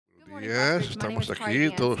días, estamos aquí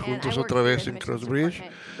todos juntos otra vez en Crossbridge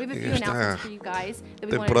en esta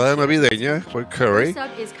temporada navideña. Soy Curry,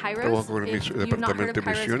 trabajo con el Departamento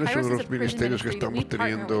de Misiones, uno de los ministerios que estamos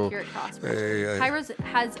teniendo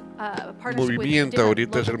movimiento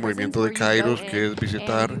ahorita es el movimiento de Kairos, que es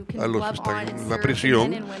visitar a los que están en la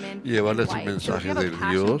prisión y llevarles el mensaje de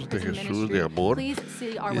Dios, de Jesús, de amor y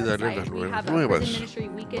darles las buenas nuevas.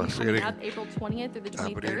 Va a ser en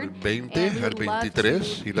abril 20 al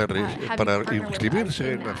 23 y para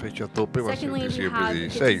inscribirse en la fecha tope va a ser diciembre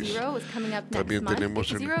 16. También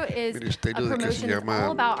tenemos el ministerio de que se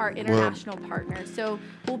llama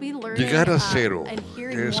Llegar a Cero.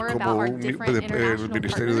 Es como el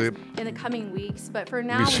ministerio de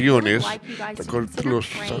misiones con los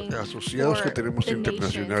asociados que tenemos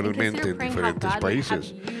internacionalmente en diferentes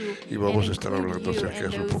países. Y vamos a estar hablando acerca de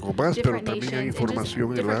eso un poco más, pero también hay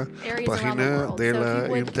información en la página de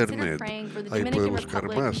la internet. Ahí puede buscar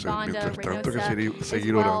más. Mientras tanto, que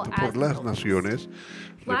seguir orando por las naciones,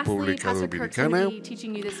 República Dominicana,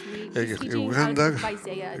 Uganda,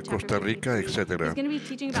 Costa Rica, etc.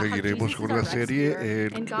 Seguiremos con la serie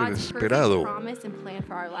El Esperado,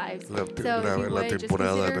 la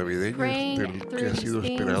temporada navideña del que ha sido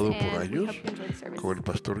esperado por años, con el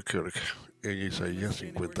pastor Kirk en Isaías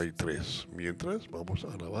 53. Mientras, vamos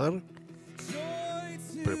a alabar,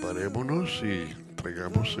 preparémonos y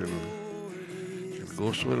traigamos el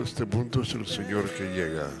gozo de este mundo. Es el Señor que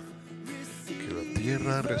llega. Que la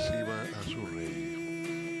tierra reciba a su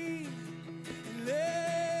Rey.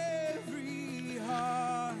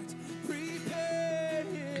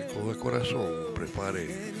 Que cada corazón prepare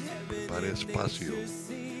espacio.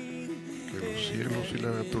 Que los cielos y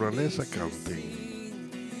la naturaleza canten.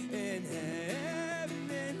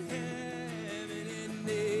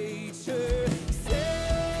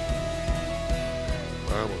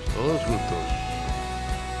 Vamos, todos juntos.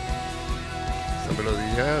 Esta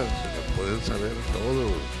melodía pueden saber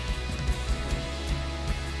todos.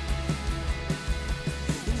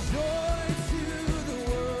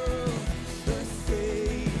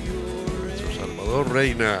 Nuestro Salvador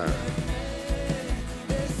reina.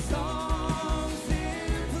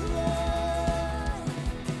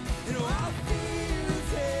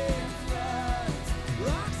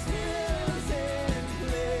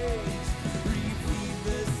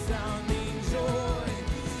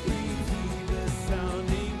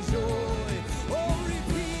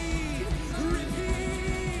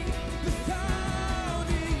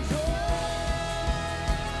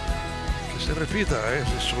 Repita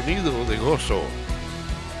ese sonido de gozo.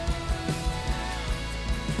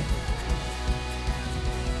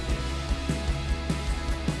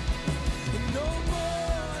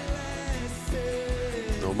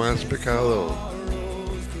 No más pecado,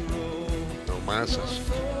 no más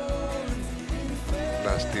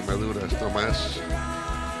lastimaduras, no más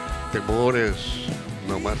temores,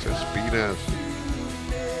 no más espinas.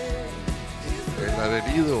 Él ha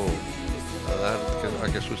venido a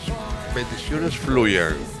que sus bendiciones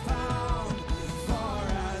fluyan.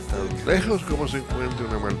 Tan lejos como se encuentre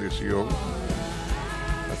una maldición,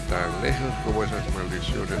 tan lejos como esas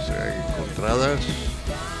maldiciones sean encontradas,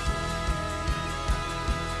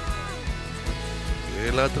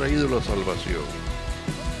 Él ha traído la salvación.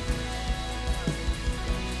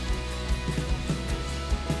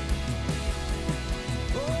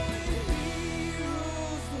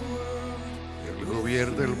 Él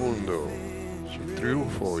gobierna el mundo.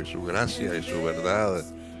 Triunfo y su gracia y su verdad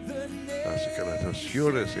hace que las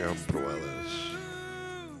naciones sean probadas.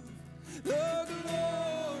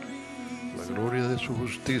 La gloria de su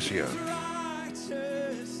justicia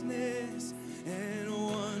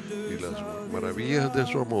y las maravillas de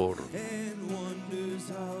su amor.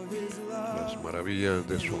 Las maravillas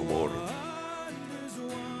de su amor.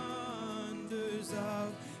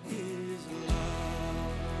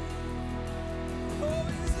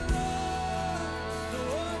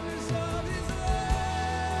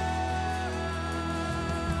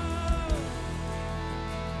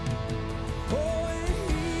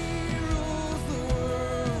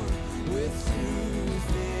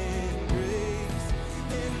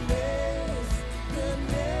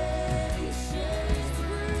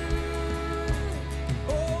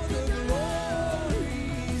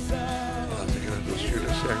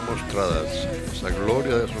 La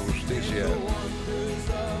gloria de su justicia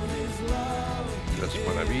y las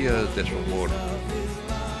maravillas de su amor.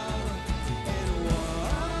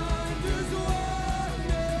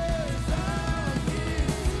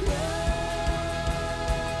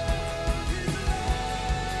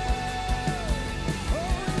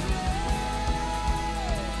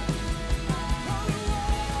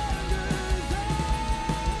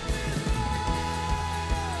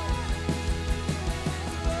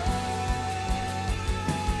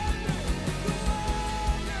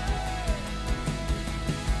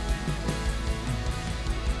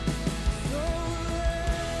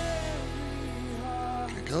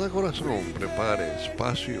 cada corazón prepare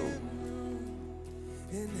espacio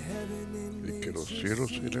y que los cielos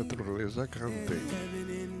y la naturaleza canten.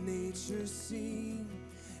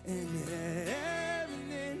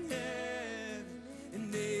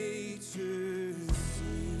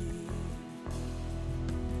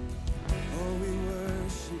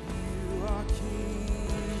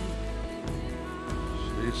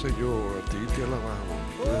 Sí, Señor, a ti te alabamos,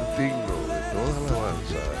 tú eres digno de toda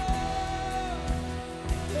alabanza.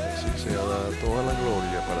 Así sea dada toda la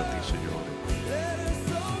gloria para ti, Señor.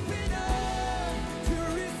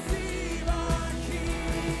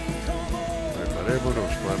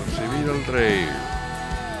 Preparémonos para recibir al Rey.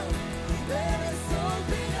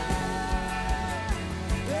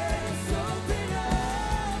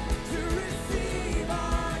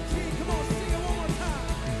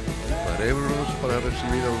 Preparémonos para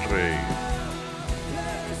recibir al Rey.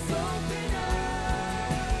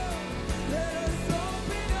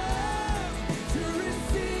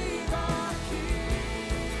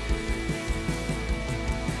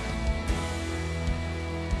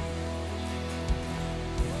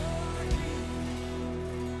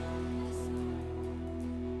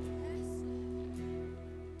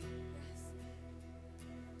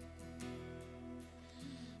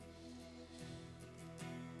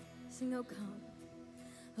 Oh, come,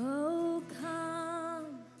 oh,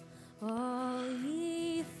 come, all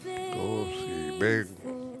ye Oh, sí, ven,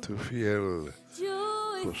 tu fiel,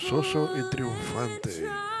 gozoso y triunfante.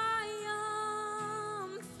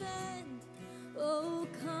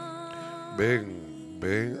 Ven,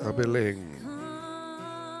 ven a Belén,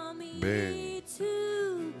 ven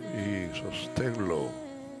y sosténlo.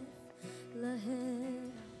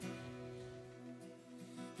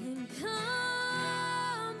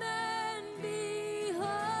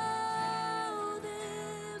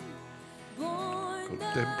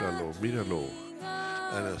 Contémplalo, míralo,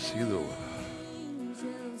 ha nacido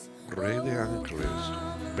Rey de ángeles.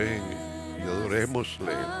 Ven y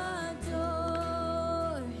adorémosle.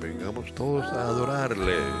 Vengamos todos a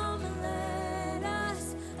adorarle.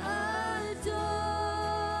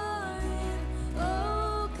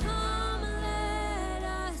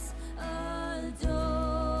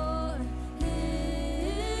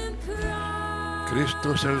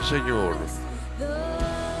 Cristo es el Señor.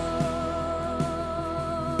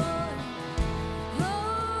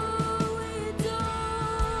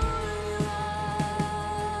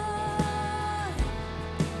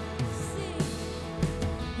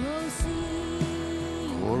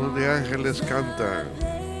 Coros de ángeles cantan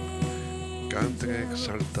en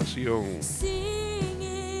exaltación.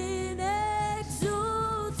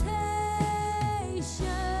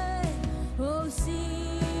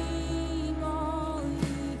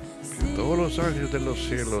 Que todos los ángeles de los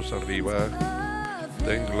cielos arriba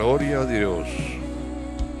den gloria a Dios.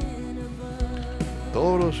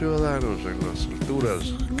 Todos los ciudadanos en las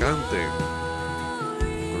alturas canten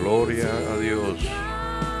gloria a Dios.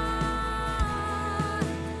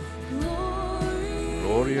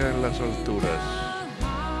 Gloria en las alturas.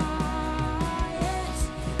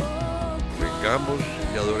 Vengamos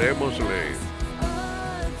y adorémosle.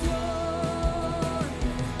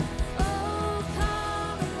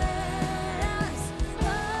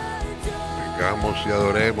 Vengamos y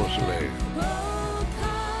adorémosle.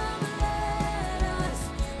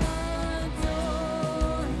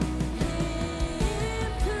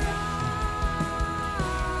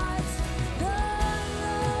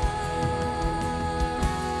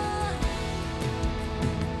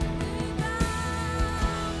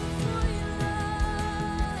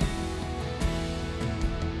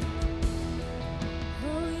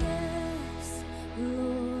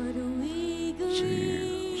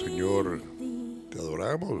 Te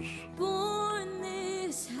adoramos,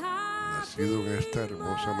 nacido en esta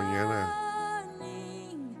hermosa mañana.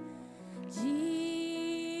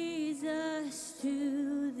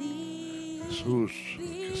 Jesús,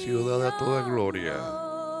 que ha sido dada toda gloria,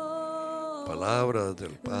 palabras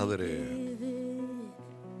del Padre.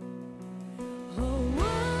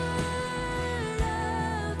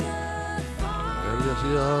 Él le ha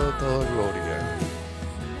sido dada toda gloria.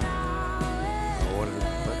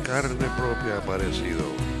 Carne propia ha aparecido.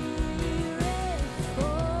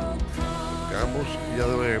 Vengamos y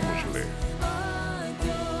adorémosle.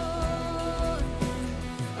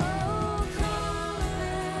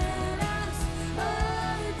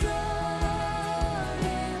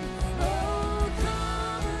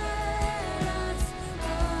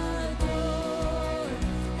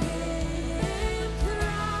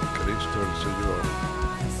 Cristo el Señor.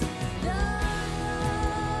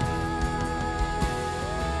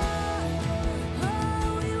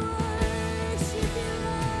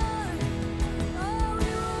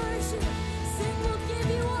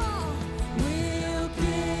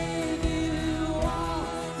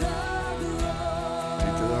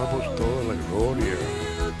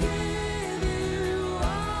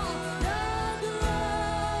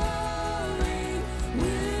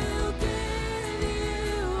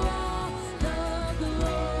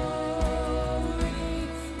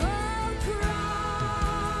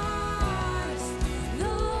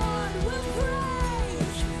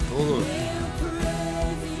 todos.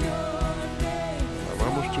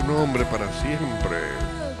 Alabamos tu nombre para siempre.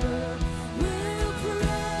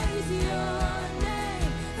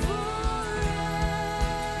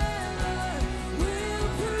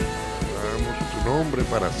 Alabamos tu nombre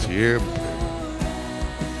para siempre.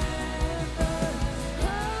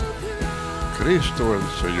 Cristo el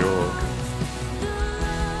Señor.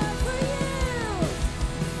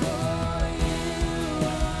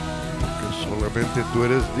 Solamente tú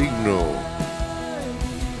eres digno.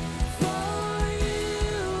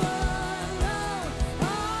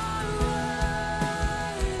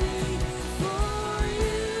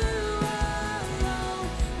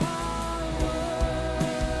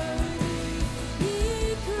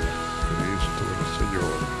 Cristo el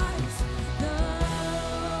Señor.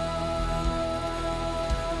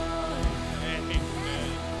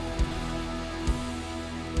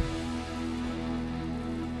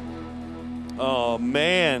 Oh,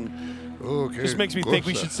 man. Okay, Just makes me think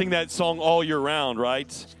we should sing that song all year round, right?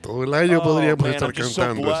 Todo el año podríamos man, estar I'm just so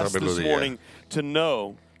cantando esa blessed this melodía. morning to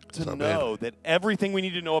know that everything we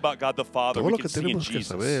need to know about God the Father, Todo we lo can que see in tenemos que Jesus.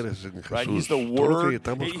 saber es en Right? He's Jesús. the Todo lo que Word.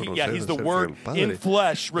 necesitamos conocer He's the acerca Word del Padre. in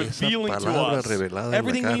flesh, Esa revealing to palabra us revelada en la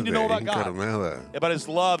everything we need to know carne, about God, encarnada. about His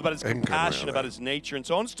love, about His compassion, Encarnada. about His nature. And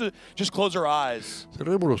so I want us to just close our eyes.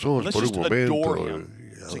 Cerremos los ojos Let's por just un adore momento. Him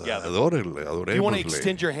together. Adórenle, If you want to adorémosle.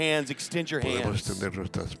 extend your hands, extend your Podemos hands. extender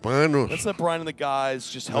nuestras manos. Let's let Brian and the guys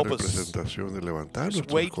just La help us. representación de levantar Just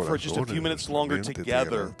nuestros wait for just a corazones, few minutes nuestra longer mente.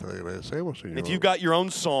 together. Te agradecemos, And if Señor. you've got your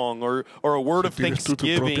own song or a word of Si tienes tú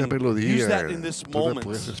tu propia thanksgiving, melodía, use that in this tú la moment.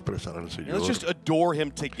 puedes expresar al And Señor. let's just adore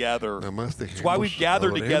Him together. Nada más That's why we've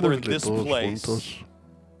gathered together in adorémosle this todos place. juntos,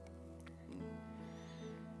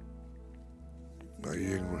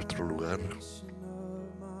 ahí en nuestro lugar.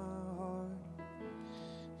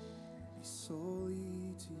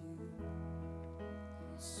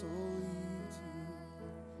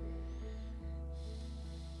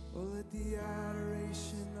 The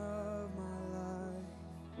adoration of my life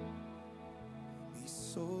be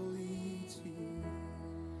solely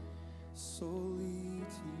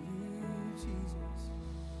to you, Jesus.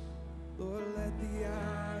 Lord, let the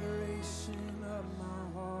adoration of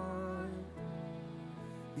my heart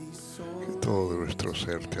be Que solely, todo nuestro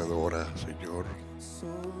ser te adora, Señor.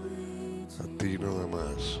 solely to A ti nada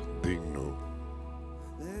más, digno.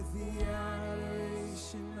 let the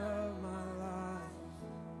adoration of my life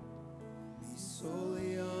be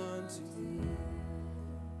solely unto you,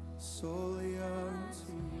 solely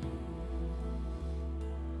unto you.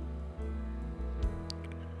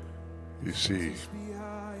 Y sí, Be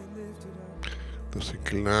high and lifted up nos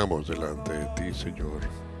inclinamos delante de ti, Señor.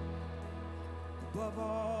 above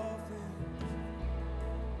all things.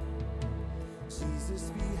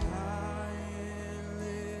 Jesus, be high and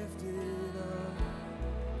lifted up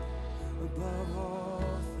above all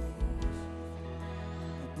things.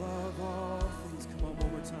 Above all things. Come on,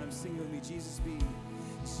 one more time, sing with me. Jesus,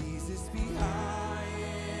 be high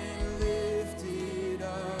and lifted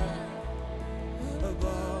up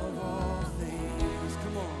above all things.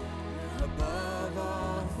 Come on, above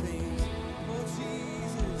all things. Oh,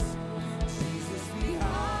 Jesus, be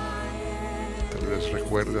high and Tal vez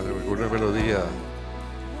recuerdas alguna melodía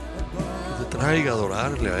que te traiga a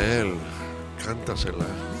adorarle a Él. Cántasela,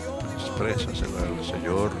 exprésasela al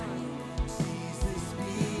Señor.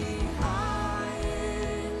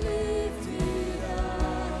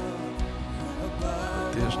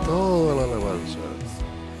 Tienes toda la alabanza.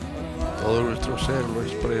 Todo nuestro ser lo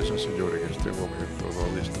expresa, Señor, en este momento.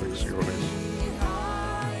 No distracciones.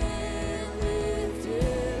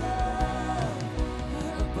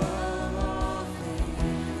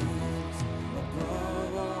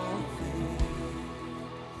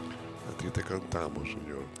 A ti te cantamos,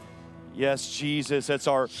 Señor. Yes, Jesus, that's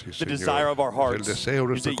our Sí, the Señor. desire of our El hearts, deseo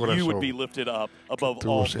de is nuestro that you would corazón. be lifted up above Tú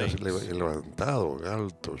all seas things. levantado en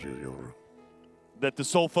alto, Señor. That the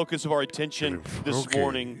sole focus of our El attention this enfoque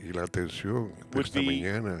morning, y la atención de would esta be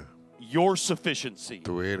mañana your sufficiency,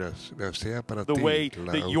 tú eras, sea para the ti way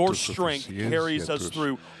la that your strength autosuficiencia, carries us tu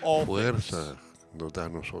through all fuerza things. nos da a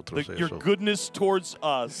nosotros Your eso, goodness towards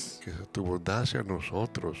us, que tu bondad hacia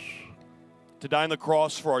nosotros, to die on the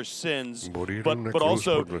cross for our sins, morir en but una but cruz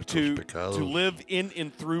also por nuestros to pecados, live in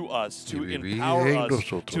and through us, y to vivir empower en us,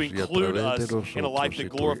 nosotros, to y a include través de us in a life nosotros, y that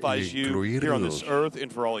glorifies you here on this incluirnos earth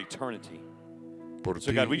and for all eternity. por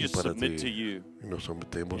So ti God, we y just para submit ti, to you, y nos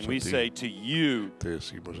sometemos and a we say ti, to you, te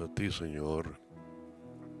decimos a ti, Señor,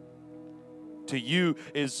 to you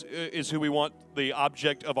is who we want the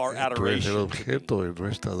object of our tú eres el adoration. objeto de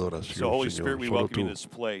nuestra adoración, So Holy Señor, Spirit, we solo welcome you tú. to this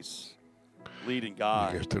place.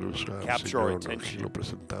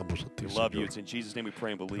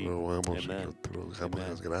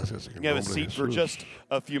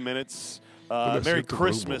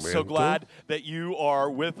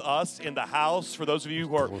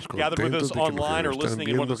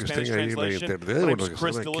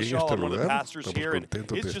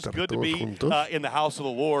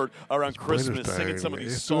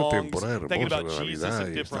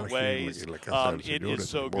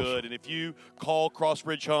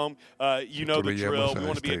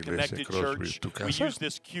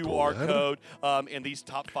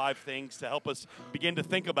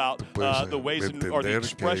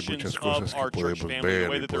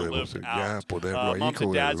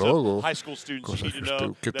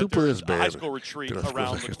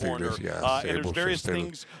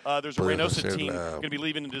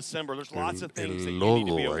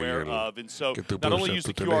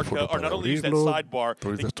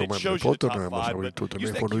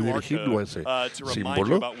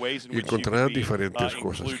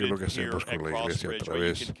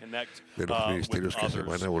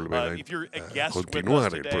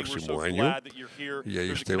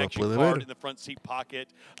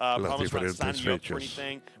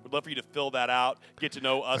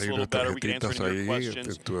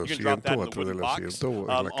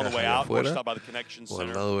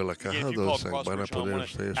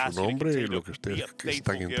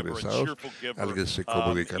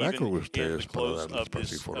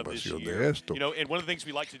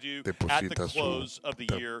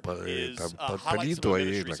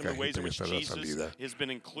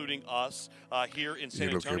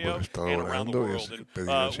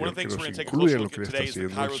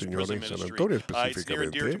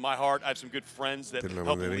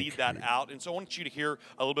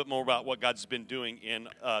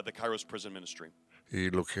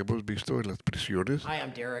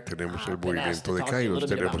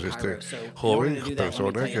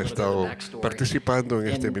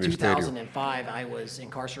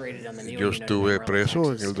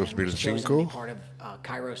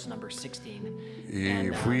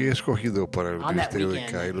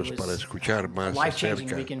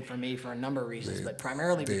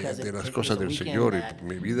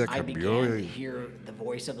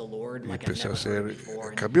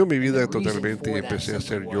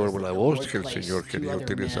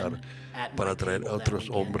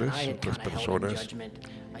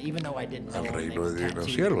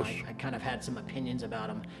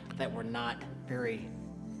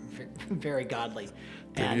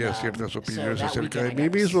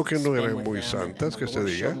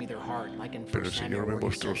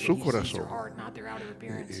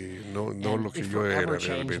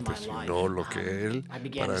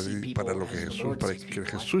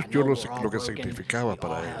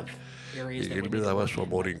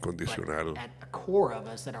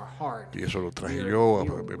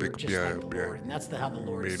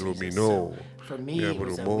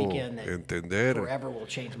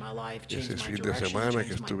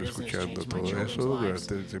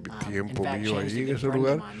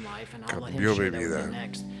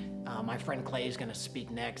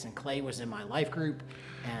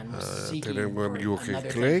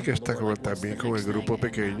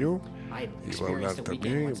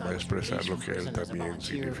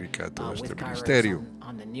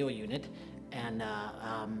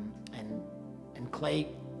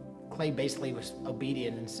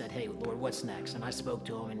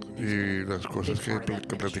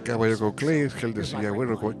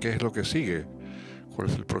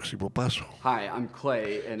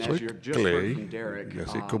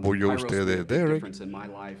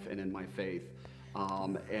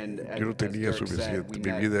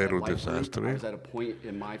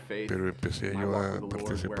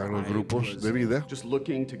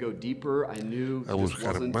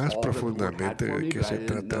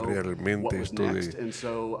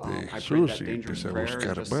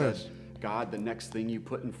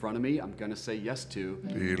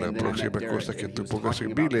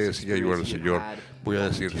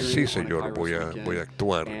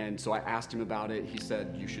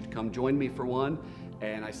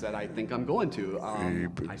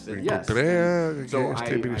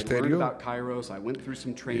 seminario. about Kairos. I went through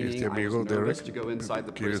some Y training. este I was amigo nervous Derek, to go inside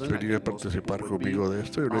the ¿quieres prison. I venir a think most people participar would be. conmigo de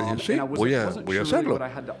esto? Y yo le dije, sí, And I voy a wasn't sure really hacerlo. what I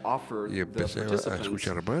had to offer Y the empecé a participants.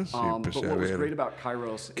 escuchar más y But empecé a what was ver great about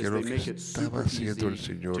Kairos qué is es lo they que make it estaba super haciendo el easy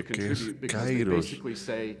Señor, to que es contribute because they Kairos, basically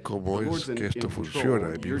say, cómo the es Lord's que esto in funciona,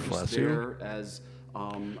 control. es bien You're just fácil. there as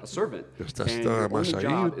a servant. Estás And nada your más only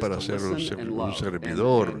ahí job is para to ser un listen and un love.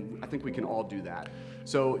 servidor. And I think we can all do that.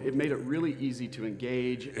 So it made it really easy to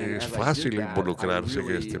engage. And Es as I fácil did that, involucrarse I en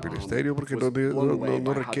really, este ministerio porque was no, blown no, away no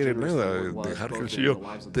by how requiere generous the nada, Lord was, dejar que el both in Señor the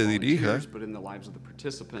lives of te the dirija volunteers, but in the lives of the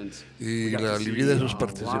participants. We y got la to see, vida de sus lots of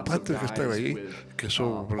participantes que están guys ahí, with, que son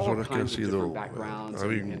all personas que han kinds of different sido, backgrounds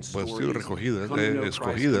han sido stories, recogidas, come to know Christ,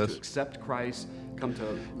 come to escogidas, accept Christ, come to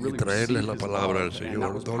y really traerles receive la his palabra love, al and that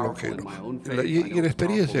Señor, was todo lo powerful que in my own y faith. la, I y know la it's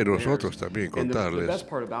experiencia de powerful in nosotros theirs. también, And the contarles. best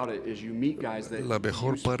part about it is you meet guys that La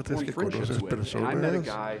mejor you parte es form que friendships conoces with. And I met a personas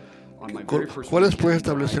guy on my con very first cuales weekend puedes where I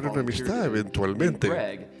establecer una volunteered amistad named eventualmente.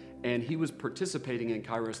 Greg, and he was participating in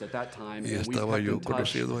Kairos at that time, Y and we estaba kept yo in touch,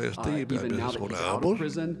 conociendo a este y a even now veces that he's out orábamos. of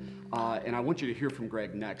prison. And I want you to hear from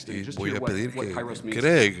Greg next, and Y just voy hear a pedir what que Kairos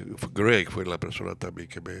means. Greg fue la persona también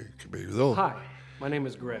que me ayudó. Hi, my name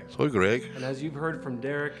is Greg. Soy Greg And as you've heard from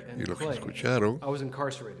Derek y and lo que Clay, escucharon, I was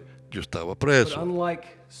incarcerated. yo estaba But preso. unlike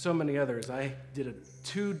so many others, I did a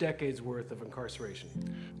 2 decades worth of incarceration.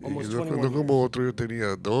 Y Almost no, 21 no years. como otro, yo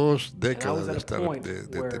tenía 2 And I décadas was de at a estar, point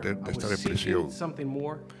de where tener, I de estar was en prisión. seeking something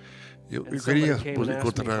more. Yo and quería somebody came and asked me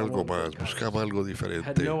encontrar if I algo wanted más, Kairos. buscaba algo Had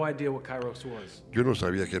diferente. no idea what Kairos was. Yo no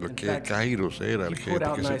sabía que lo In que fact, Kairos era, el He put gente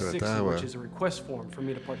out que an se I-60, trataba. which is a request form for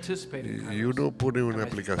me to participate in Y Kairos. uno pone una And I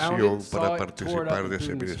found aplicación it, saw para it, tore it up, participar and de threw ese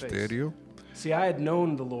it in his face. ministerio. See, I had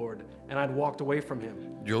known the Lord, and I'd walked away from him.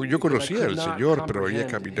 Yo because I conocía could al not Señor, pero había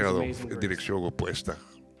comprehend his caminado amazing en grace. dirección opuesta.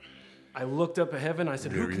 I looked up at heaven. I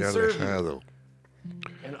said, Me "Who can había serve you?" alejado.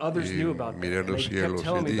 And others Y knew about that. miré a And los they kept cielos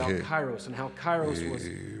telling y me about dije, Kairos and how Kairos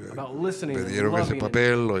was about listening Me and dieron ese loving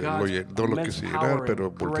papel, and no God's lo immense quise power llenar, pero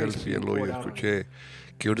and volteé al grace being cielo y poured out on me. escuché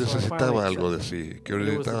que yo So I necesitaba finally algo de accepted. sí, que yo And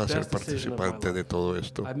it was the necesitaba ser best decision of my participante de life. todo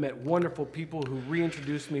esto. I've met wonderful people who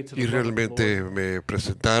reintroduced me to the Y love of the realmente Lord. me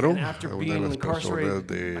presentaron And after a una de being las personas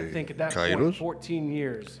incarcerated, I think de at that point, Kairos, 14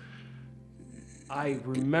 years, I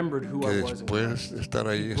remembered who que I was in después Christ. de estar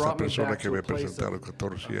ahí, He esta brought me persona back que to me a place presentaron of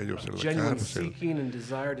 14 años en la genuine cárcel, seeking and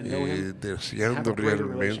desire to know y Him. deseando have a greater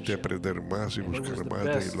realmente relationship. aprender más y And it was buscar the más de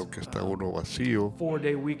best, lo que está uno vacío.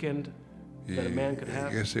 4-day weekend Y that a man could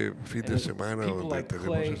have. en ese fin And de it's semana people donde like tenemos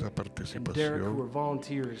Clay esa and Derek, who participación, were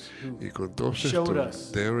volunteers, who y con todos showed estos,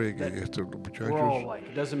 us Derek that y estos we're all muchachos, like.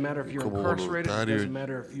 It doesn't matter if you're como incarcerated. It voluntario, doesn't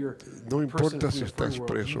matter if you're no a person importa from si the free estás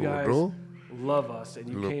world. preso You o guys no, love us, and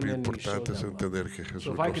you lo came in and you showed importante es that love. entender que Jesús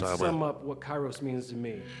So if I nos could sum ama. up what Kairos means to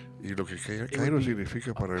me, Y lo que would Kairos be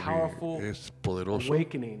significa a para powerful mí es poderoso,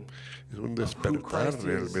 awakening es un of who despertar Christ is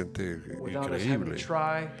realmente without us having to increíble.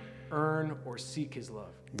 try, earn, or seek His love.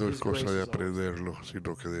 No His es cosa grace de is all. aprenderlo,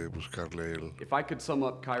 sino que de buscarle a Él. If I could sum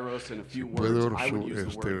up Kairos in a few Si puedo words, I would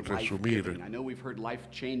use the word resumir, life-giving. I know we've heard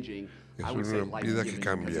life-changing. es I would say una vida que life-giving because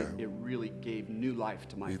cambia it really gave new life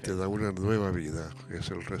to my y te faith. da una nueva vida, es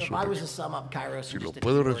el So if I resumen. was to sum up Kairos Si in lo just a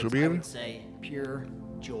puedo few words, I resumir, would say pure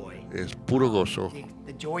joy. Es puro gozo.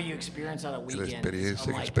 The joy you experience on a La weekend is experiencia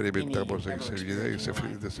que unlike experimentamos any en you've ese ever día y experienced ese in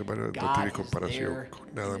fin your de life. semana no God tiene is comparación there con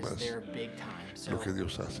nada and is más there big time. So lo que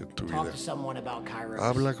Dios hace en tu talk vida. to someone about Kairos.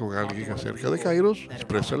 Habla con Talk to alguien one of the acerca de people Kairos, that are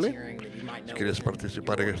exprésale. volunteering that you might Si know quieres within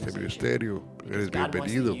participar your en este organization. ministerio, eres God wants to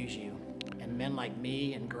bienvenido. use you. And men like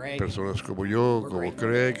me and Greg, Personas como yo, we're como grateful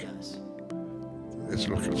Greg, that He does. es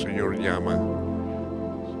lo que el Señor llama.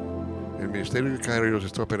 El ministerio de Kairos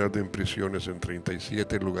está operando en prisiones en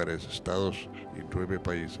 37 lugares, estados y 9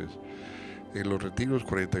 países. En los retiros,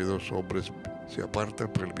 42 hombres se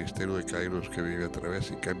apartan por el ministerio de Kairos que vive a través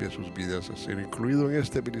y cambia sus vidas a ser incluido en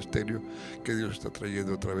este ministerio que Dios está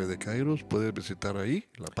trayendo a través de Kairos. Puedes visitar ahí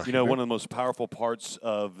la You página. know, one of the most powerful parts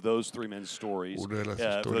of those 3 men's stories, Una de las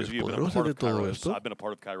for those historias of you who have been a poderosas part de of todo Kairos, esto I've been a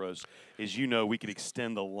part of Kairos, is we could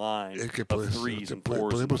extend the line es que of puedes, 3s and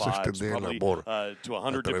 4s and podemos 5s, extender el probably amor to a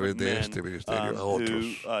 100 través different de men este ministerio a otros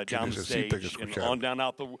who que down the necesitan stage and escuchar. on down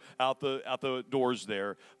out the doors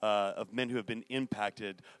there of men who have been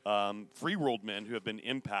impacted, free world men who have been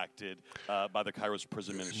impacted by the Kairos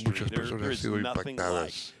prison ministry. Muchas There personas han is sido nothing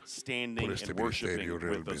like impactadas standing por este and worshiping ministerio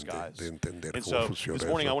with those realmente, guys. de entender And cómo so funciona this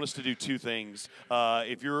morning I eso. want us to do 2 things.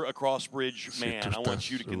 If you're a Crossbridge Si man, tú I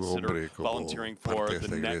want you to estás un consider hombre como volunteering for parte de the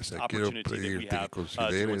esta next iglesia, quiero opportunity that we pedirte que have to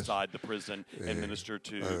consideres, inside the prison and minister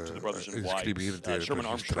to the brothers and wives. inscribirte, Sherman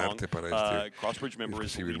Armstrong, registrarte para Crossbridge member,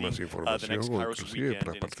 is recibir leading más the información next o Kairos inclusive weekend,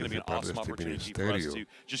 para and it's going to be an participar de awesome este opportunity for us ministerio.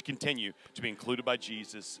 to just continue to be included by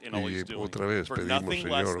Jesus in all Y He's doing. otra vez For pedimos, nothing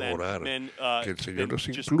less Señor, than, orar, men, que el than Señor nos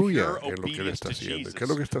just incluya pure en lo que Él obedience está to haciendo. Jesus. ¿Qué es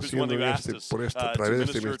lo que está Who's the one haciendo who en asked us, a to través de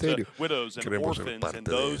este minister ministerio? to widows and Queremos ser orphans parte and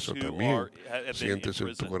de those eso who también. have been in Sientes en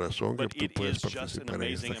tu prison. corazón que But tú it puedes is just an participar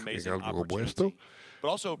amazing, en amazing algo como esto. opportunity. but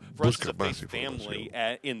also for us as Busca a más faith family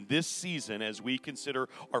información. in this season as we consider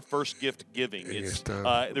our first gift giving. En It's,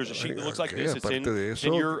 esta, there's a sheet that looks like ok, this. It's in, aparte de it's in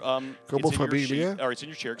eso, your, como it's in your familia, sheet, or it's in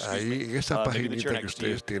your chair, excuse ahí me. en esa Maybe the chair paginita que next to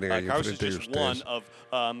you. ustedes tienen ahí Kairos is enfrente de just one ustedes, of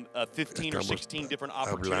 15 or estamos 16 different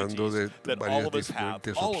hablando opportunities de that all varias of us have,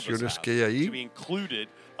 diferentes all of us opciones have, que hay ahí, to be included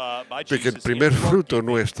by de que el Jesus primer into our fruto giving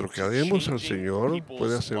nuestro que to demos al changing Señor people's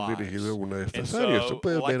pueda ser lives. dirigido en una de And estas áreas. Tú so,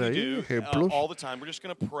 puedes like ver we ahí do ejemplos, all the time, we're just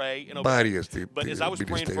going to pray and obey. varios But as I was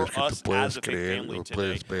praying for ministerios que tú us puedes as a faith creer family o today,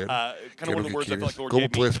 puedes ver kind qué of es one lo of the que words I feel quieres, like the Lord cómo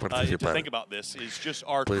gave me puedes to participar. think about this is just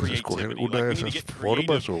our Puedes escoger creativity. una Like de we need to esas get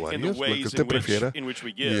formas creative o in the varias, la que ways usted prefiera, in which we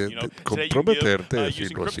y give. You know, today you can give comprometerte, using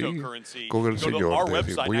decirlo así, cryptocurrency. con el You go to Señor, our de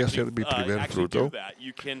decir, website voy and a hacer mi primer actually do fruto, that.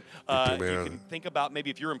 You can primera- think about maybe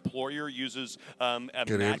if your employer uses a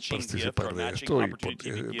querer matching gift or participar a de matching esto y,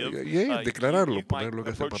 opportunity to give. y declararlo, You might ponerlo en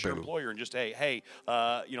ese approach your papel. employer and just say, hey,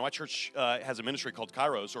 you know, my church has a ministry called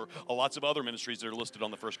Kairos, or lots of other ministries that are listed on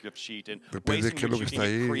the first gift sheet, and Depende ways de in qué es lo which que you está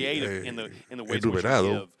can get ahí creative in the ways in which we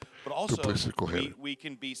enumerado. give. But Tú also, puedes escoger. we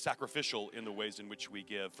can be sacrificial in the ways in which we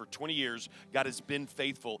give. For 20 years, God has been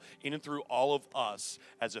faithful in and through all of us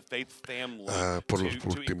as a faith family Por los to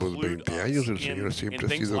últimos include 20 años el us Señor siempre in ha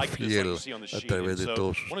things sido like this, like you fiel see on the a sheet. través de And so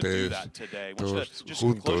todos I want to do ustedes, that today. I want you todos to just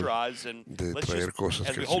close juntos, your eyes and de let's traer just, cosas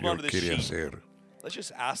as que we el hold on Señor to this quiere sheet, hacer. let's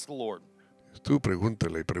just ask the Lord, Tú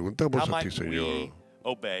pregúntale y preguntamos how a ti, might Señor. we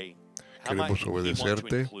obey? How might Queremos He want to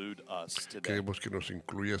obedecerte. include us today? Queremos que nos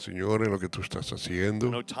incluya, Señor, en lo que tú estás I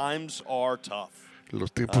haciendo. know times are tough.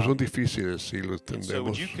 Los tiempos son difíciles, sí, lo And so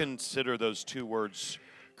would entendemos. you consider those two words,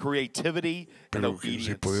 creativity and Pero que obedience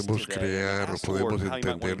si podemos today? crear o Ask the Lord podemos how He might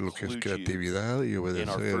want entender to lo que es include you creatividad y in our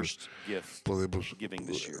obedecer, first gift podemos giving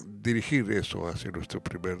this year. dirigir eso hacia nuestro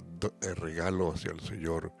primer regalo hacia el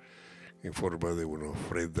Señor en forma de una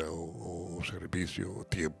ofrenda o servicio o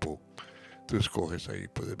tiempo. Tú escoges ahí,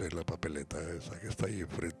 puedes ver la papeleta esa que está ahí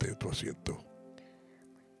enfrente de tu asiento.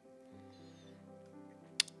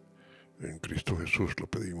 En Cristo Jesús lo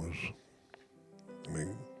pedimos.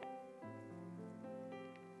 Amén.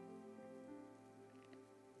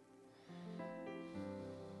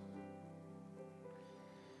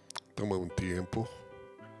 Toma un tiempo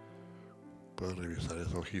para revisar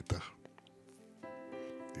esa hojita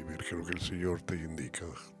y ver qué es lo que el Señor te indica,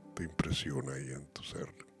 te impresiona ahí en tu ser.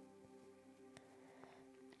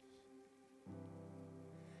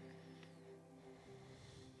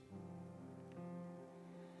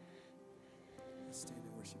 Let's stand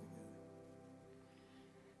and worship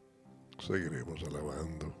together. Seguiremos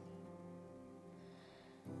alabando.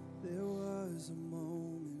 There was a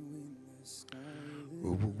moment when the sky lit.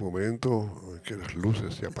 Hubo un momento en que las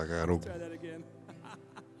luces se apagaron. Try that again.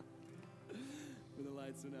 When the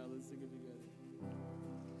lights went out, let's sing it together.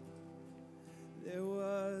 There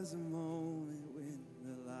was a moment when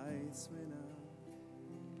the lights went out.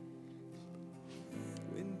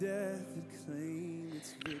 When death had claimed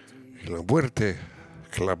its victory. Y la muerte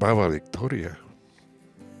clamaba victoria.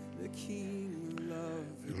 The King of love,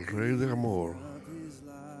 El Rey de Amor of his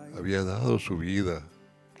life. había dado su vida.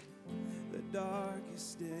 The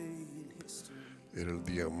darkest day in history. Era el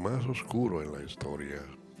día más oscuro en la historia.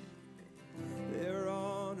 There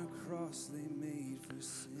on a cross they made for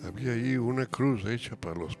sin. Había ahí una cruz hecha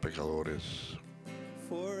para los pecadores.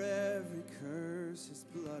 For every curse his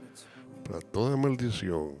blood atoned. Para toda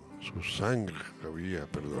maldición, su sangre había One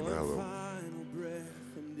perdonado. final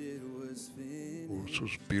breath and it was finished. Un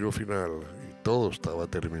suspiro final y todo estaba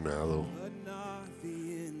terminado. But not the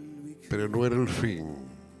end we could. Pero no era el fin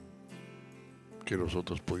que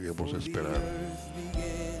nosotros podíamos esperar. Earth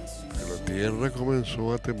began to Que la tierra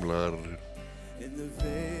comenzó a temblar and the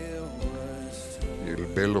veil was torn. y el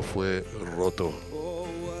velo fue roto. Oh,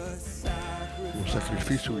 what Un sacrifice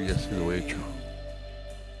sacrificio había sido hecho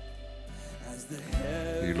as the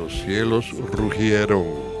heaven y los cielos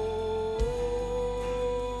rugieron.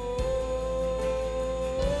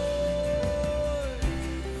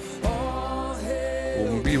 all hail.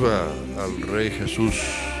 Un viva al Rey Jesús.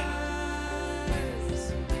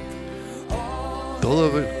 Todo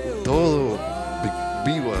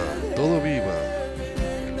viva.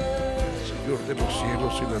 Señor de los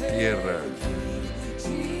cielos y la tierra.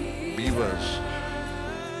 Vivas,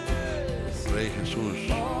 Rey Jesús.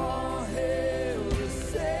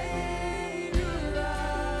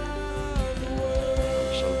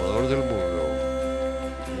 Al Salvador del mundo.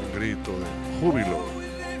 Un grito de júbilo. We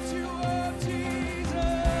lift you up, Jesus.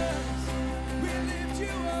 We lift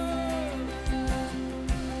you up.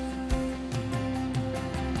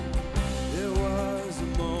 There was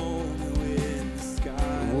a moment when the sky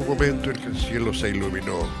Hubo un momento en que el cielo se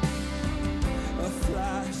iluminó. a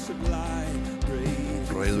flash of light Un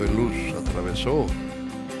breaks rayo de luz atravesó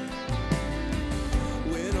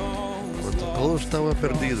todo estaba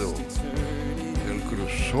perdido, Él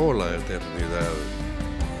cruzó la eternidad.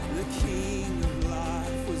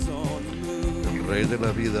 El Rey de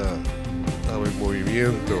la vida estaba en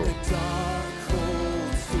movimiento.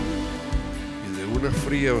 Y de una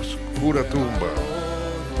fría, oscura tumba,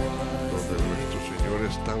 donde nuestro Señor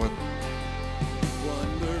estaba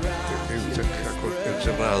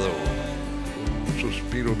encerrado, un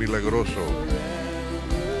suspiro milagroso,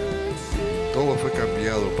 todo fue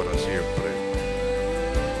cambiado para siempre.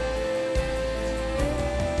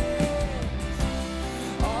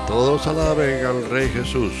 Todos alaben al Rey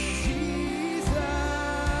Jesús.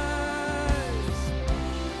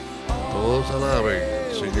 Todos alaben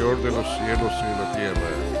al Señor de los cielos y la tierra.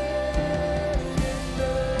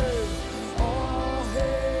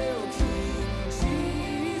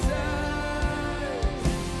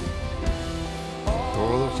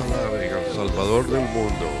 Todos alaben al Salvador del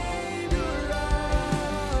mundo.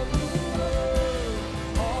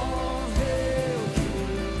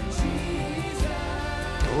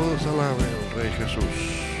 Todos alaben al Rey Jesús.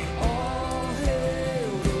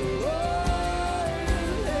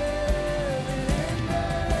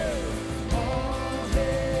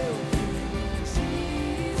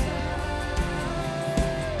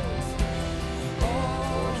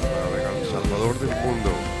 Todos alaben al Salvador del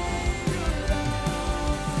mundo.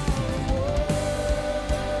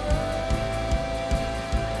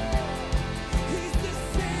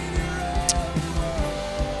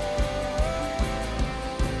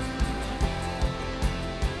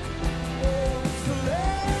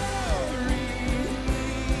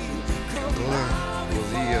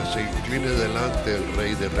 Se incline delante del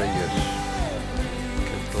Rey de Reyes,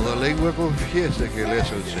 que toda lengua confiese que Él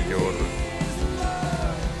es el Señor.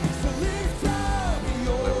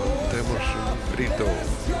 Levantemos un grito,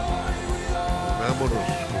 unámonos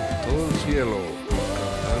con todo el cielo,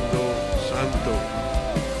 cantando santo.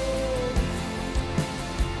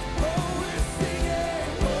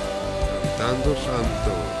 Cantando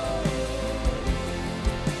santo.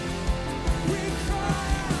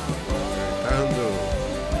 Cantando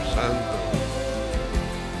santo.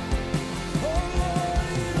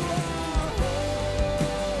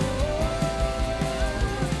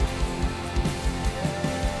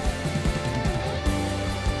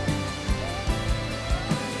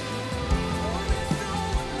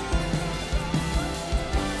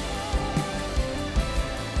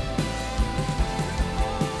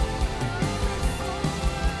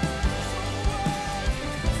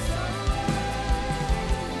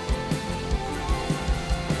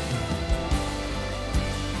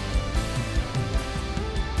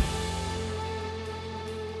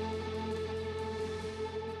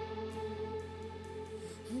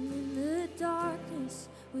 And in the darkness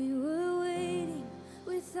we were waiting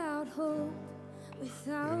without hope, En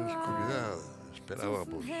without la oscuridad light. esperábamos,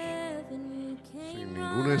 From heaven you came sin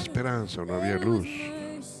ninguna esperanza, no había luz,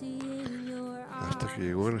 hasta que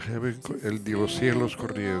llegó el de los cielos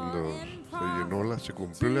corriendo, se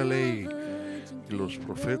cumplió la ley y los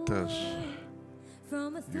profetas,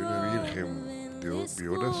 y una virgen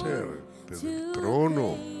vio nacer desde el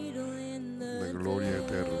trono la gloria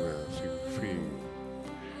eterna sin fin,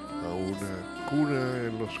 a una cuna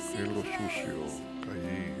en lo sucio,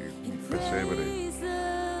 allí en un pesebre.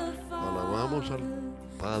 Alabamos al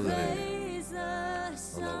Padre,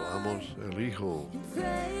 alabamos al Hijo,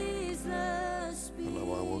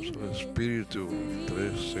 alabamos al Espíritu.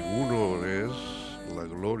 Tres en uno es la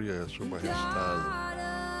gloria de su majestad,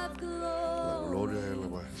 la gloria de la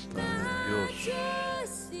majestad de Dios.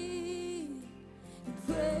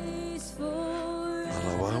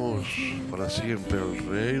 Alabamos para siempre al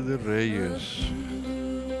Rey de Reyes.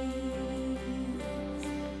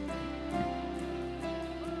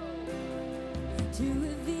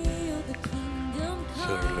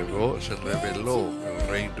 Se reveló el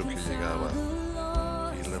reino que llegaba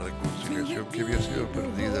y la reconciliación que había sido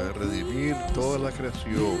perdida, redimir toda la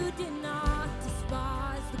creación.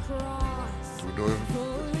 Tú no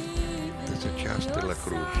desechaste la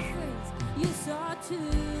cruz,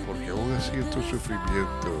 porque aún así en tu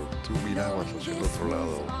sufrimiento tú mirabas hacia el otro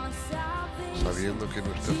lado, sabiendo que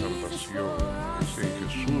nuestra salvación es en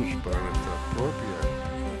Jesús para nuestra propia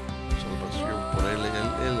salvación. Por Él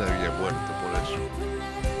había muerto por eso.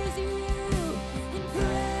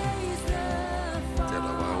 Te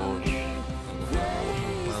alabamos al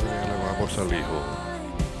Padre, alabamos al Hijo,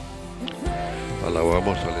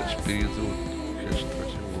 alabamos al Espíritu, que es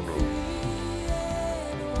tres en uno.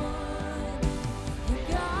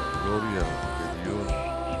 La gloria de Dios,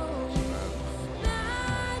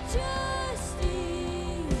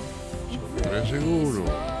 son tres en uno.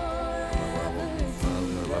 Alabamos al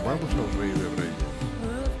Padre, Alabamos al Rey de Reyes.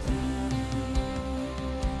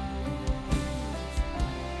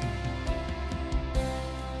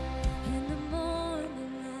 In the morning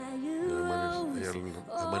that you Y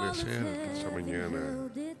al amanecer esa mañana,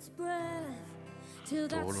 held its breath, till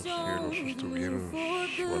that todos los soul cielos sostuvieron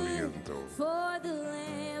su aliento. for the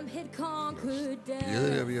Lamb had conquered La piedra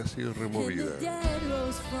death. había sido And the removida. dead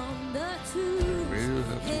rose from the En tomb, medio de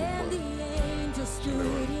la and the tumba, angels stood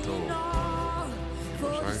levantó, in awe, y for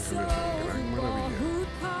los the ángeles en soul gran who'd maravilla,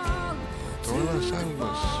 come todas las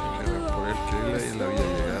almas que eran por él que él había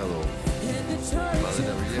llegado, and the church Padre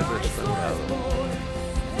había restaurado.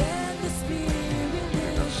 and the Spirit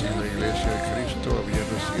Así la iglesia de Cristo había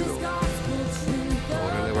nacido.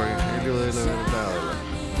 Ahora el Evangelio de la verdad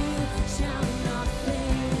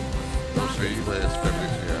no se iba a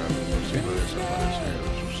desperdiciar, no se iba a desaparecer.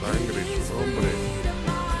 Su sangre y su nombre.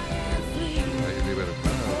 Hay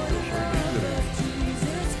libertad, yo soy libre.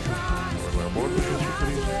 Por el amor de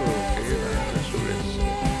Jesucristo, que Él ha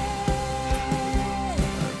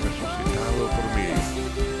resucitado por mí.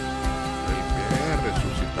 Él me ha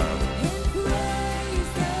resucitado.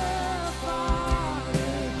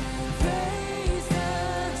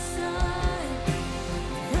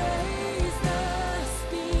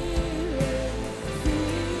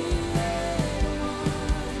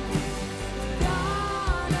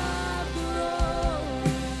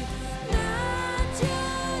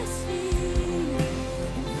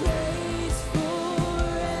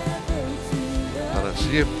 Para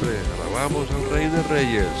siempre alabamos al Rey de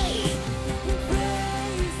Reyes.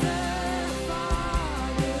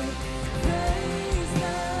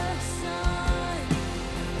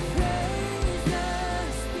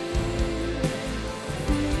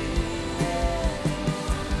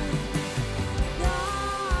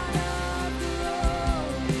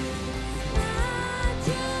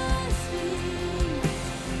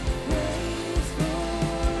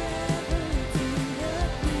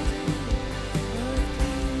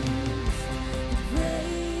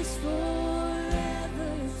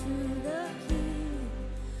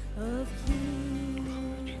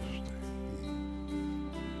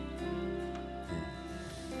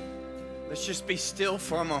 Let's just be still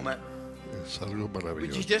for a moment. Es algo Would you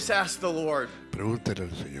maravilloso. just ask the Lord Pregúntale al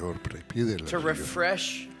Señor, pídele al to Señor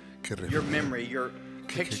refresh que your memory, your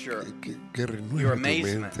que picture renueve your tu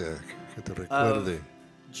amazement mente, que te of recuerde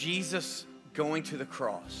Jesus going to the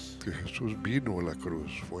cross? que Jesús vino a la cruz,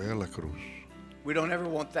 fue a la cruz. We don't ever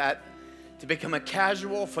want that to become a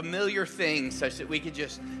casual, familiar thing such that we could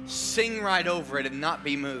just sing right over it and not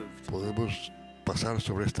be moved. Podemos pasar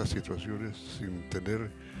sobre estas situaciones sin tener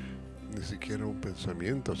ni siquiera un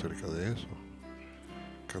pensamiento acerca de eso.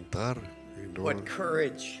 Cantar y no, What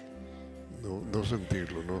courage, no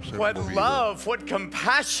sentirlo, no ser what movido. love, what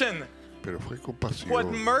compassion, Pero fue compasión, what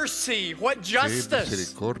mercy, what qué justice.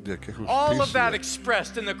 misericordia, qué All of that justicia.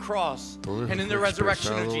 expressed in the cross Todo eso and in the fue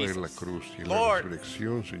resurrection of expresado en la Jesus. cruz y en Lord, la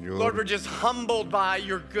resurrección, Señor. Lord, we're just humbled by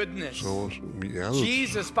your goodness. Somos humillados.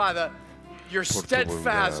 Jesus, by your Por tu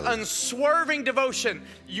steadfast, bondad. unswerving devotion,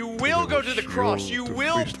 you will go to the cross. You devoción, tú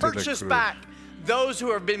will fuiste a la purchase cruz. back those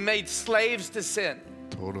who have been made slaves to sin.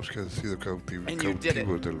 Todos los que han sido And you did it.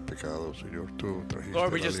 cautivos del pecado, Señor, tú trajiste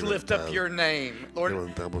Lord, we la just lift libertad. up your name. Lord,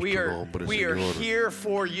 Levantamos we tu are nombre, Señor. Here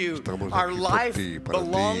for you. Estamos Our aquí por life ti, para ti.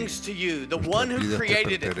 belongs to you, the Nuestra one who vida te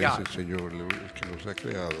created it, pertenece, God. Señor, el que nos ha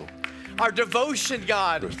creado. Our devotion,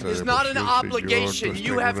 God, Nuestra is not an devoción, obligation. Señor,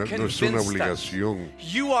 You have no es una convinced us. obligación.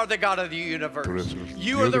 You are the God of the Tú universe. eres el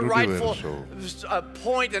You Dios are the del rightful universo.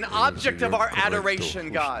 point and el object of Señor our correcto,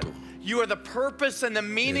 adoration, God. justo. You are the purpose and the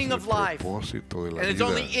meaning Es el of life. propósito de la And it's vida.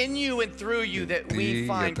 only in you and through you En that ti we y a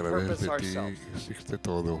find través purpose de ti ourselves. existe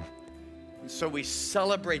todo. And so we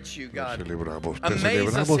celebrate you, Te God. celebramos, te Amaze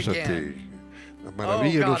us celebramos a again. ti. Oh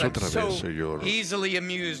Maravíllanos God, I'm otra so vez, Señor. easily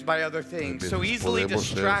amused by other things, so veces easily podemos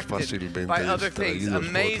ser distracted fácilmente by other things. distraídos por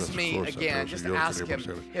Amaze otras me cosas, again. pero, Just Señor, ask queremos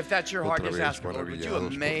Him. ser If that's your heart, otra just vez ask Him, Lord, would you maravillados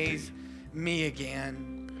por amaze ti. me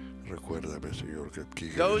again? Recuérdame, Señor, que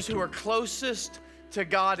aquí Those eres who tú. are closest to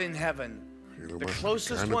God in heaven, Y lo the más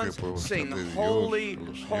closest cercano que ones, podemos sing, estar de Dios, Holy, de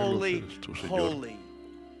los cielos, holy, eres tú, Señor. holy.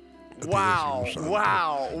 A ti Wow, decimos santo,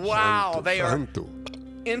 wow, wow. santo, They are santo.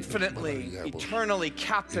 infinitely, Maravillamos. eternally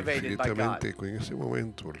captivated by God. Infinitamente, en ese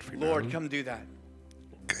momento, al final, Lord, come do that.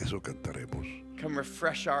 que eso cantaremos. Come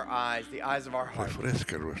refresh our eyes, the eyes of our heart.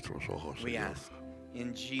 Refresca nuestros ojos, We Señor. ask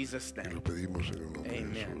in Jesus' Y lo name. pedimos en el nombre de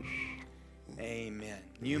Amen. Jesús. Amen.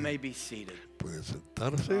 You may be seated. Pueden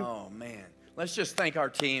sentarse. Oh man, let's just thank our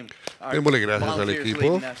team. Our Démosle gracias al volunteers equipo.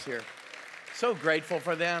 leading us here. So grateful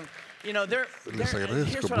for them. You know, Les agradezco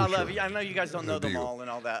here's what I love. mucho. I know you guys don't know them Digo, all and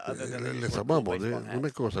all that, other than they just les wear cool amamos. baseball hats. Una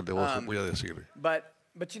cosa voy a decir. But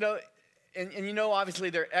But and you know, obviously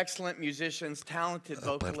they're excellent musicians, talented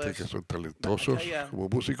Aparte que vocalists. son talentosos tell ya, como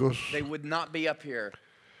músicos, They would not be up here.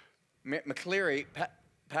 McCleary,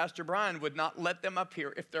 Pastor Brian would not let them up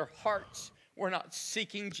here if their hearts were not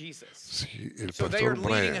seeking Jesus. sí, el So they are pastor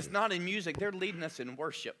leading Brian us not in music, they're leading us in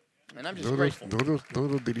worship. And I'm just no nos, grateful. no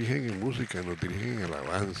nos dirigen en música, nos dirigen en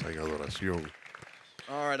alabanza, en adoración.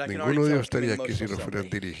 All right, I can Ninguno already de tell ellos it's getting estaría aquí si no emotional fueran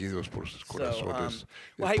someday. dirigidos por sus So, corazones,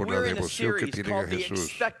 well, hey, por la we're in a devoción que series tienen a called The Jesús.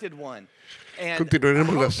 Expected One. And Continuaremos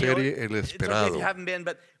I la hope, serie El it's okay if Esperado. you haven't been,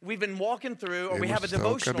 but we've been walking through, or we have Hemos a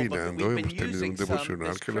estado devotional book that caminando, we've been hemos tenido using un some devocional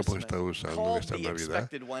this que lo hemos Christmas estado usando called esta The Navidad,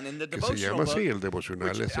 Expected One. And the que se devotional llama así, book, el devocional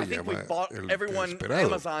which se I think we llama bought, el everyone Esperado.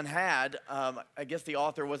 Amazon had. I guess the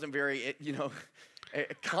author wasn't very,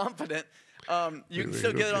 confident. You can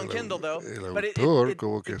still get it on Kindle though. El But autor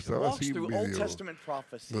como que it estaba walks así through Old medio, Testament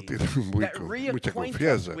prophecies no tiene that mucha reacquaint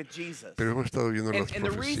us confianza, with Jesus. pero hemos estado viendo las And the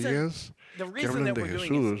profecías the que reason hablan that de we're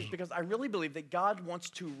doing it is Jesús because I really believe that God wants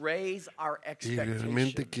to raise our y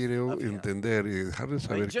realmente expectation quiero of Him. entender y dejar de I mean,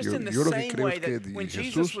 saber que just in the yo lo que same creo way es que that when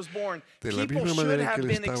Jesus Jesús, was born, de la people misma should manera que have él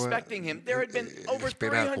been estaba expecting Him. There had been over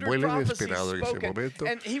esperado, 300 como él era prophecies esperado en ese spoken, momento,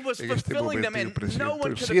 and He was en este fulfilling them, momento yo and no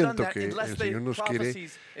one presiento, could have done siento that que unless el the Señor nos quiere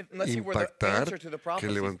prophecies, unless He were the impactar, answer to the que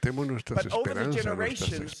prophecies. levantemos nuestras But over the esperanzas, nuestras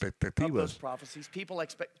generations of those expectativas prophecies, people's en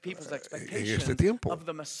expectation este tiempo. of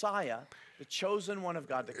the Messiah, the chosen one of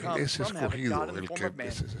God to come Ese from heaven, escogido, God in the el form que of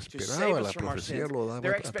man, se to esperaba, save us la from our profecía sins. lo daba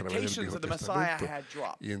Their a través del expectations Viejo of the Messiah Testamento had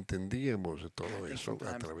dropped. y entendíamos de todo I think eso a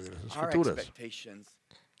sometimes través de las our escrituras. expectations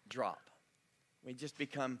drop. We just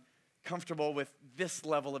become comfortable with this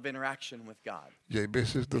level of interaction with God. Y hay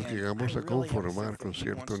veces nos And llegamos I a really have a conformar sense con that He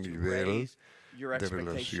cierto wants to nivel raise your de expectation,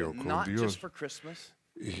 relación con not Dios just for Christmas.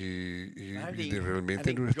 y I de think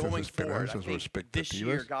realmente nuestras going forward, esperanzas o I think this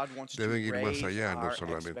year expectativas God wants to deben ir más raise allá, no our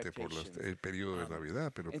solamente por expectations. el periodo de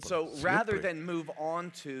Navidad, pero And por so rather siempre. than move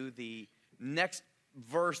on to the next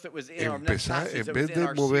verse that was in our next Empezar, passage en that was vez in de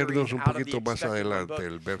our movernos series un out of the poquito más expected one adelante, book,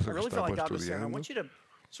 el verso I que really felt like estamos God was saying, I estudiando, want you to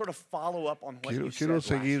sort of follow up on what you quiero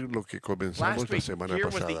said seguir last lo que comenzamos Last la week, semana here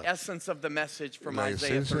was the pasada. essence of the message from La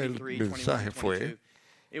Isaiah esencia del 33, 21 mensaje and fue 22.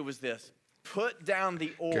 It was this: put down the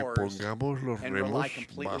que oars pongamos los and remos rely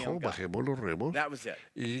completely on God. bajemos los remos That was it.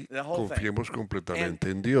 y The whole thing. confiemos And completamente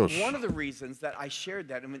en Dios. one of the reasons that I shared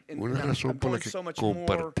that, and Una I'm razón por la going que so much more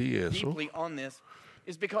compartí eso, deeply on this,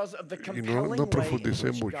 is because of the no compelling way in profundicé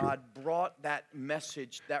which mucho, God brought that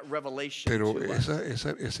message, that revelation pero to us.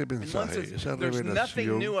 ese In one mensaje, sense, esa there's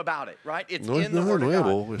nothing new revelación about it, right? It's no es in the nada Word of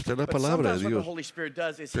nuevo, God. está en la But palabra de sometimes what the Dios. Holy Spirit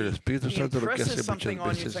does is Pero el He Espíritu Santo lo que hace impresses muchas something on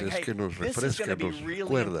you veces saying, es hey, que nos this is refresca, going to nos be really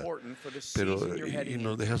recuerda, important for the pero season you're heading y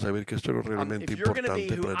nos into. deja saber que esto es realmente If you're going to be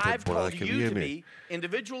importante who para la I've temporada called que you to viene, be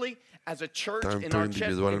individually, as a church, in tanto our church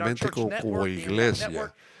individualmente como network, in that iglesia,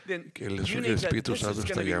 network, then que el you need to, Espíritu this Santo is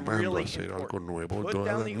está going to be llamando a really hacer algo important. nuevo. Put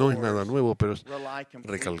down the No es nada oars, nuevo, pero es rely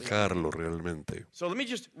completely on recalcarlo God. realmente. So let me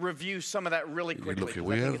just review some of that really Y quickly, lo que 'cause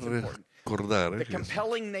voy I a think it's important. recordar The es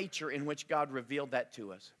compelling nature in which God revealed that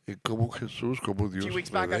to us. cómo Jesús, cómo A Dios few weeks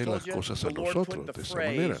back, I revela told las you cosas the a Lord nosotros put de the esa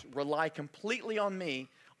manera. phrase "rely completely on me"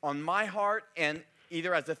 on my heart, and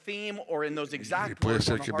either as a theme or in those Y exact puede words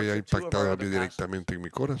on ser the que me hearts haya of two of impactado our a mí other pastors. directamente en mi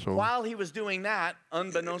corazón, While he was doing that,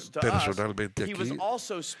 unbeknownst to us, personalmente he was aquí,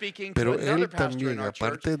 also speaking to pero another él pastor in también, our church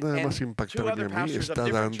aparte de nada más and two impactarme other a mí, pastors of está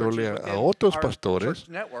different dándole churches a within otros our pastores church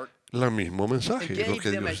network, el mismo and mensaje, lo gave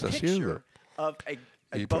que them Dios a está picture haciendo. of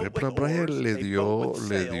a Y por boat ejemplo, a with Brian oars, le a boat dio, with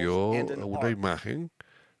sails, and an una ark. imagen,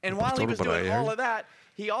 And el while he pastor was doing Brian all of that,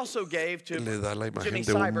 he also gave to le da la Jimmy imagen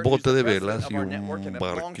de un Seibert, who's bote the de president velas of y our network and un a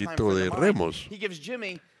longtime barquito friend de of mine. remos. He gives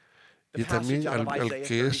Jimmy the Y también passage out of al Isaiah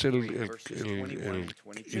que es 33, verses 21 and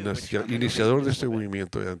 22, which I'm gonna iniciador read de a este little bit.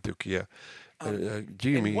 movimiento de Antioquía, And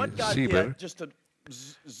Jimmy what God Seibert, did, just to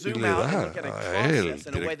zoom le out and da look at a a él process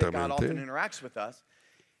in a way that God often directamente. interacts with us,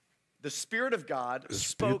 the Spirit of God El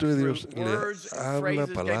spoke Espíritu de through Dios le words and habla phrases, gave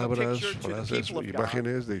a palabras, picture to the frases, people of God,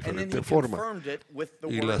 imágenes de and then diferente He forma confirmed it with the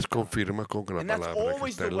y Word las of God. confirma con la And that's palabra que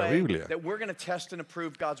always está the en la way Biblia. that we're going to test and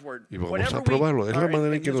approve God's Word. Y vamos Whatever a probarlo. Es la are manera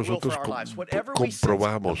en in que His will for nosotros our lives, whatever we sense the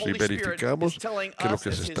comprobamos y Holy Spirit verificamos is telling que lo us que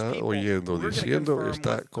as se His está people, oyendo, we're going to diciendo, confirm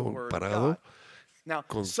está with the Word of comparado, God. Now,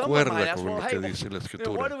 someone might concuerda ask, con well, lo hey, que well, dice la what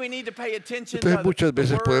Escritura. do we need to pay attention to? Entonces muchas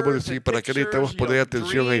veces podemos Words decir, and ¿para qué necesitamos pictures, poner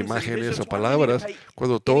atención a dreams and imágenes visions? o Why do we need to palabras pay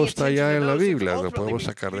cuando any todo está attention allá to en la those things? Biblia? Lo Ultimately, podemos we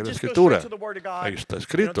sacar de la just go Escritura. straight to the Word of God, Ahí está to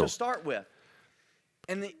escrito. start with.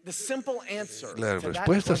 And the simple answer La to that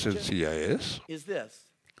respuesta question sencilla es, is this: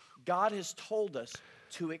 God has told us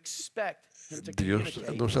to expect Him to Dios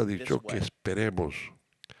communicate nos ha this dicho que way. esperemos,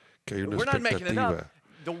 que hay una We're not making it up. expectativa.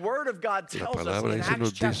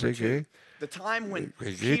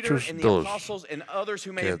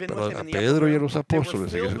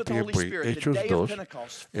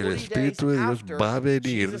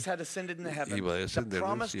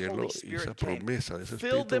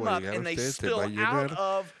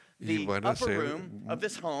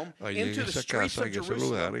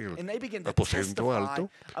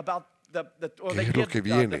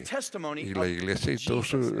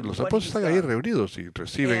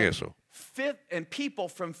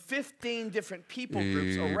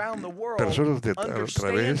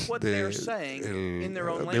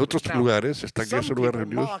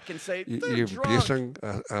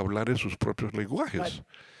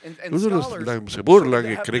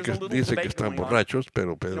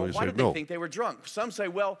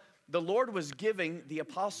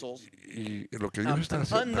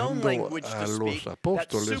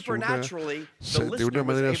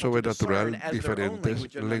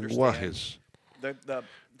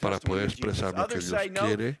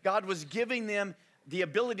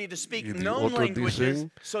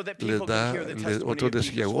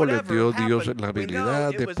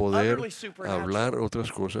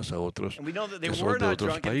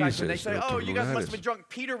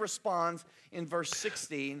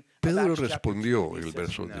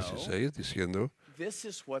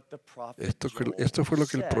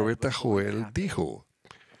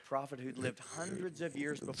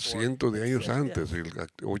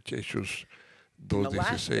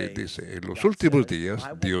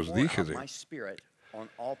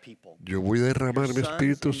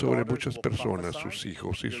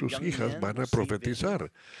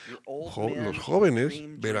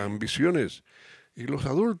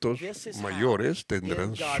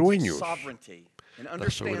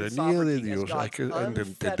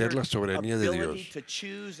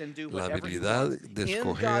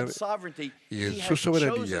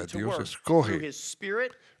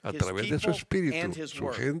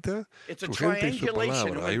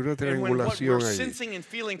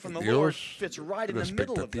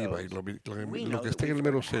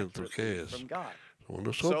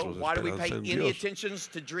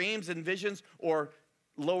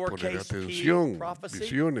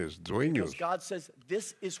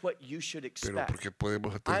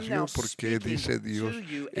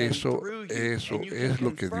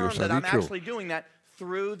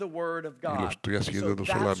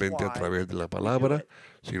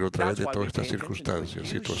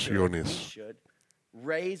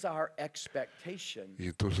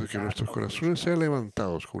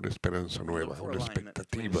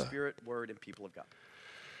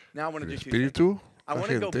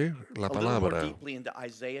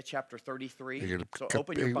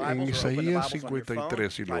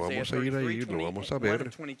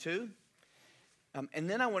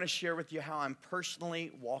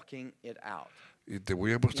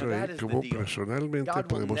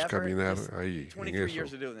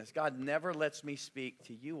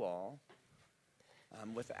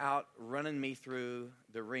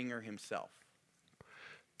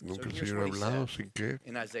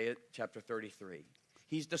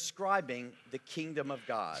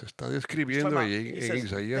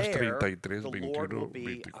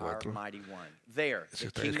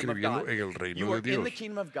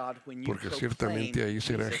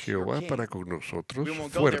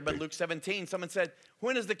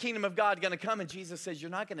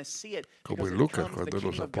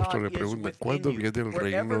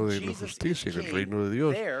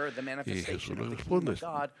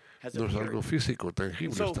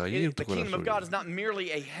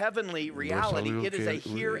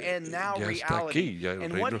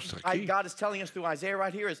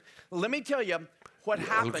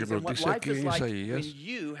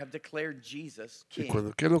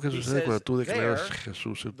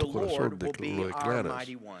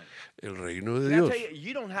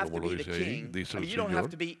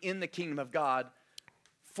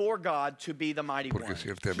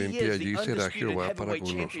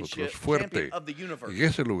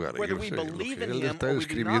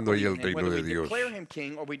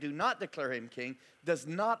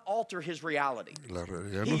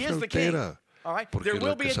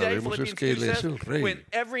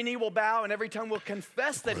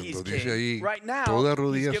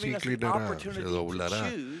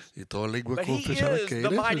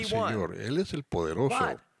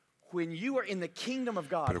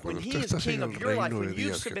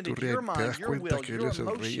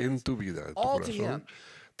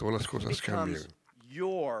 las cosas becomes cambien.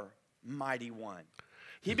 your mighty one.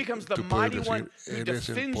 He becomes the Tú mighty puedes one decir, who Él es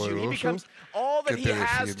el defends you. He poderoso becomes all that que he te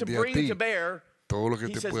has to defiende a bring ti. to bear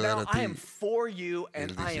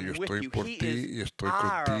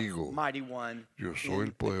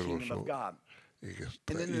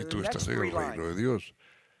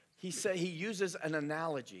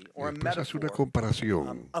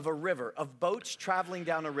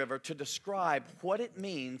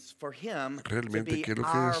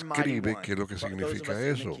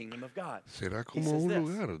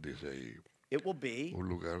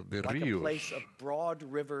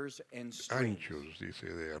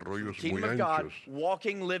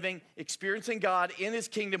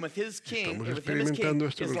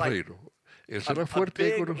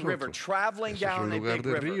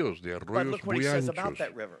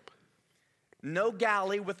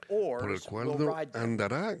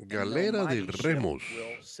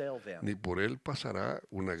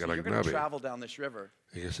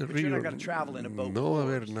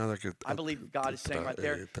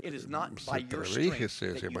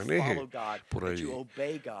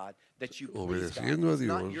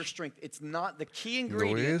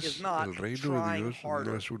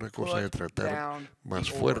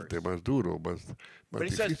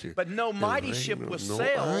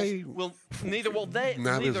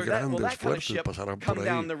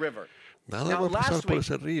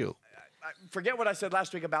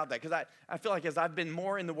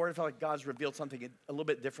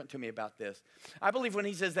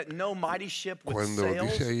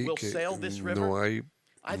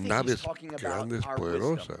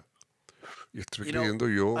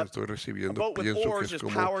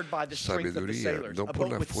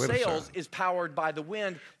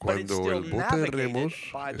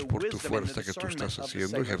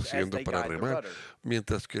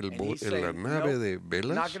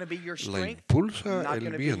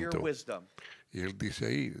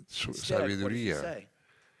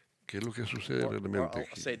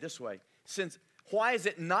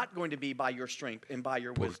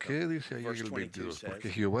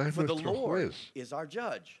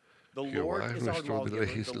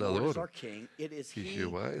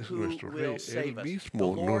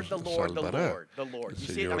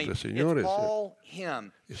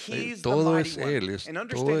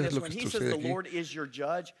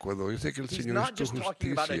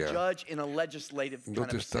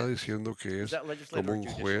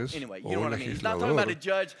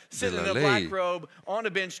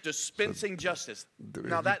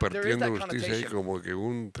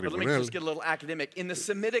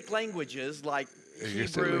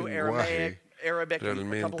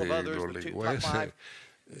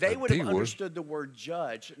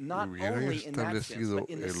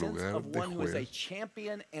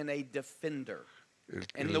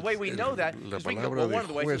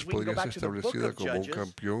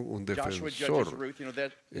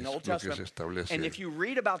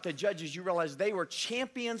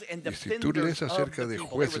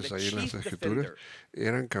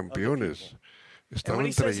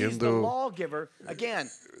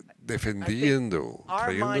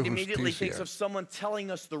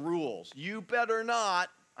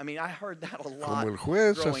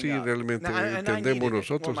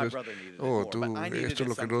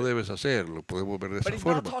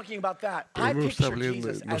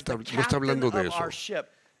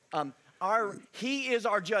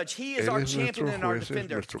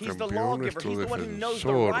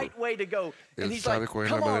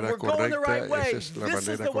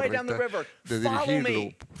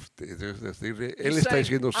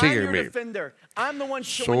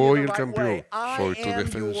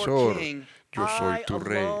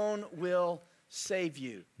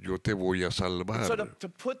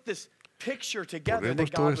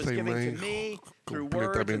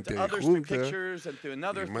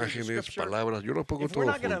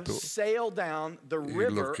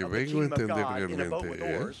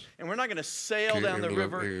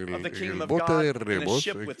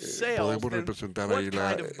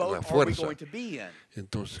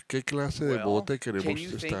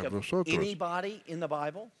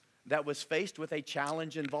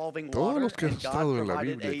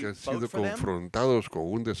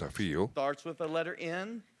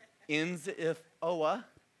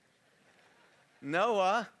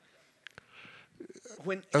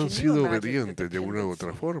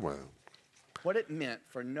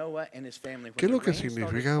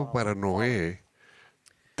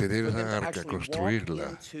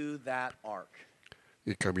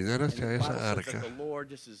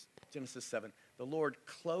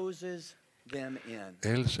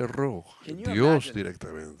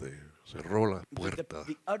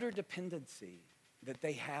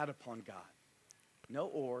God. No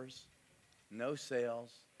oars, no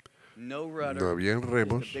sails,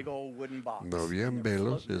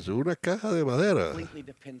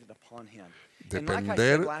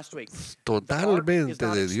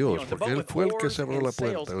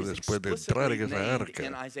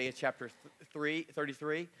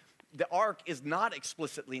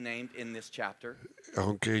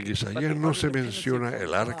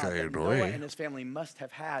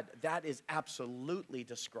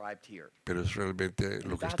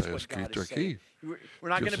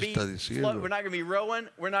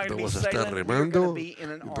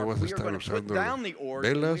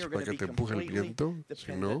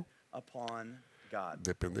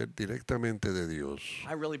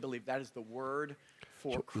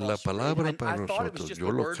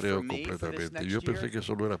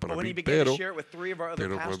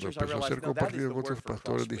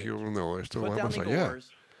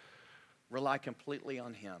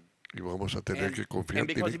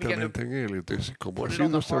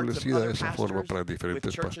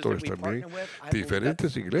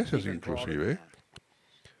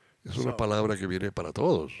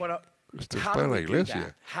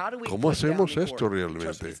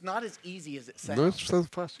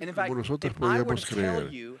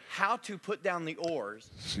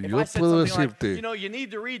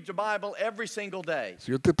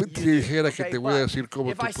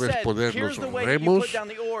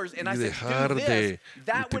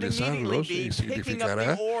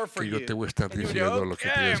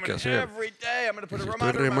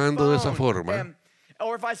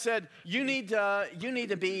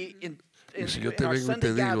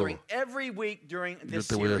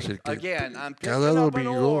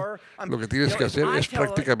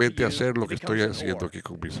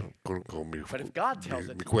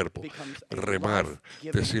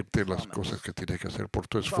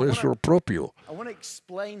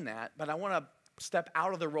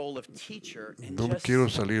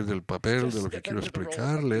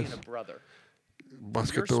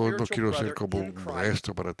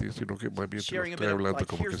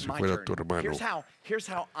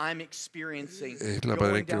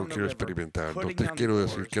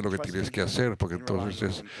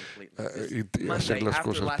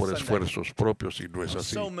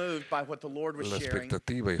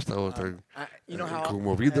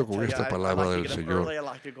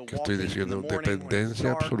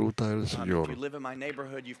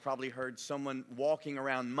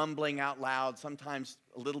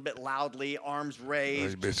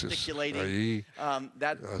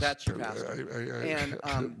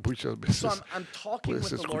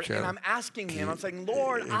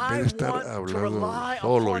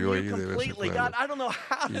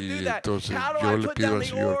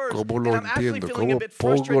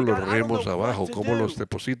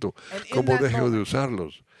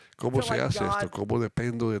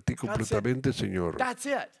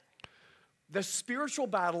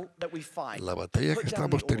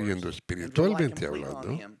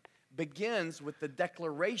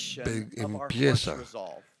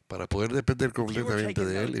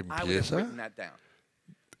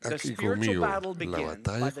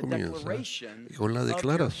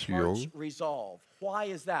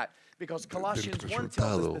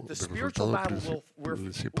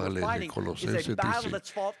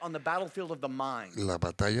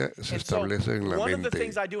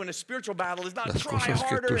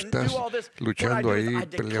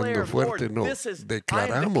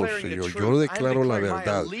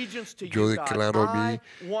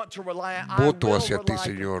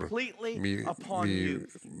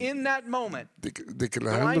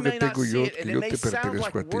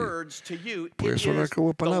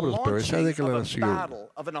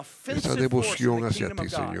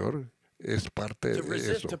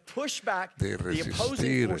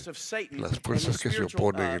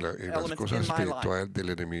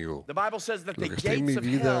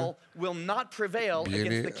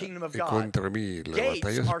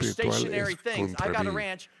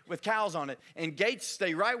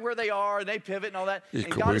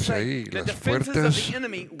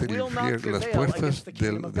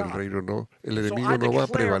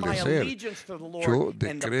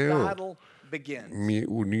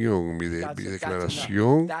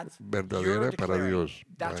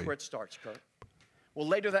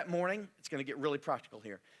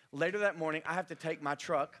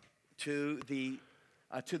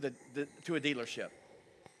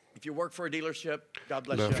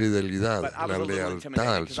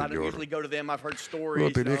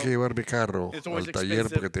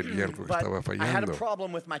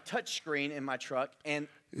 problem with my touch screen in my truck, and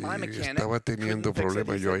my Y mechanic estaba couldn't teniendo fix it.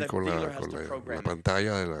 He problemas yo said ahí the con dealer la, has con to la program it.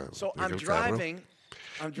 pantalla So del I'm carro. driving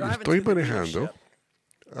Y to estoy the manejando dealership,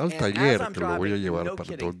 al And as taller I'm que lo voy a driving, llevar no para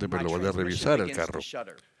kidding, donde me my lo van a transmission revisar el begins to carro.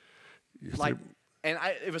 shudder. Y estoy- Like, and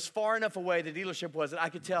it was far enough away, the dealership was, that I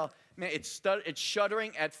could tell, man, it's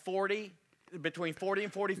shuddering at 40, between 40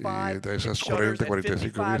 and 45. Y de esas It shudders 40, at 45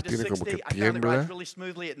 55 millas to tiene como 60. que I found it rides tiembla. really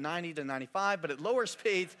smoothly at 90 to 95, but at lower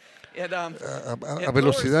speeds, at a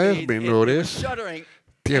velocidades menores, it was shuddering.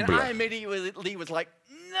 tiembla. And I immediately was like,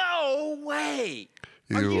 no way.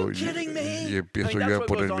 Y Are digo, you kidding me? y empiezo I mean, yo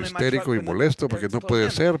that's a what goes ponerme on in my histérico truck y when the- molesto porque it's no plugged puede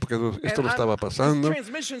in. ser, porque esto no And estaba these pasando.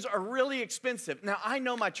 transmissions are really expensive. Now, I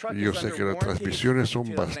know my truck Y yo is sé under que las warranty transmisiones in son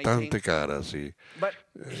 2018, bastante caras y But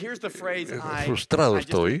here's the phrase frustrado I just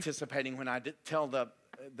estoy. anticipating when I tell the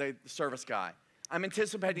service guy. I'm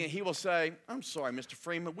anticipating that he will say, I'm sorry, Mr.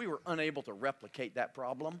 Freeman, we were unable to replicate that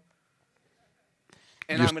problem.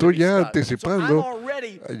 Y estoy ya anticipando,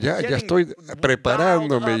 ya estoy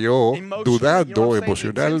preparándome yo, dudando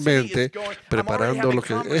emocionalmente, preparando lo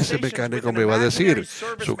que ese mecánico me va a decir.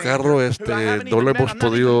 Su carro no le hemos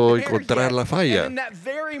podido encontrar la falla. En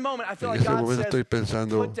ese momento estoy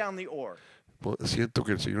pensando, siento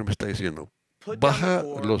que el Señor me está diciendo, baja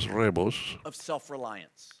los remos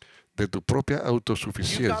de tu propia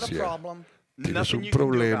autosuficiencia. Tienes un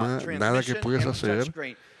problema, nada que puedes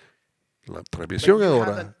hacer. La transmisión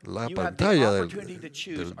ahora, la pantalla del y en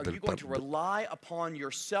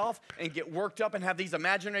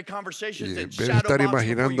vez de estar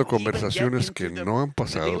imaginando conversaciones que no han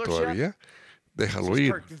pasado todavía, déjalo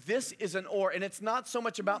ir.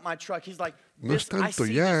 No es tanto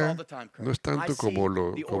ya, no es tanto como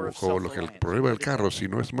lo que el problema del carro,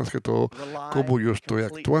 sino es más que todo cómo yo estoy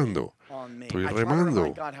actuando. Estoy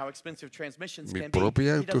remando mi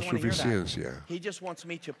propia autosuficiencia. El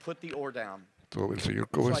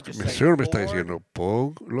Señor me está diciendo,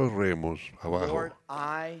 pon los remos abajo.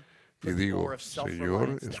 Y digo,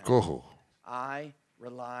 Señor, escojo.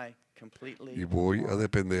 Y voy a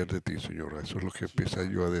depender de ti, Señor. Eso es lo que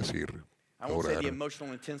empecé yo a decir. A orar.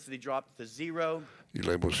 Y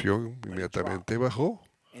la emoción inmediatamente bajó.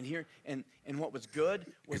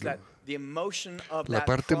 La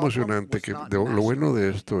parte emocionante, lo bueno de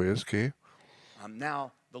esto es que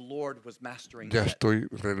ya estoy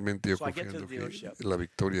realmente yo confiando que la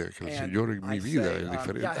victoria, que el Señor en mi vida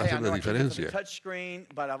hace la diferencia.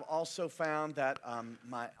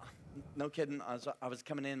 No kidding, as I was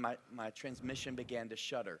coming in, my transmission began to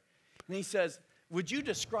shudder. And he says, would you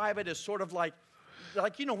describe it as sort of like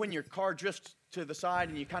you know when your car drifts to the side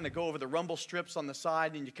and you kind of go over the rumble strips on the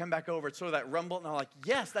side and you come back over, it's sort of that rumble. And I'm like,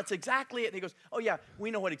 yes, that's exactly it. And he goes, oh yeah, we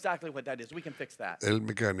know exactly what that is. We can fix that. El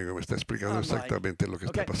mecánico me está explicando exactamente lo que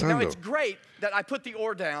está pasando. Now it's great that I put the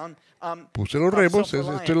oar down. Puse los remos,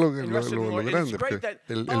 esto es lo grande. Porque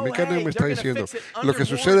el mecánico me está diciendo, lo que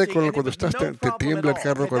sucede cuando estás, te tiembla el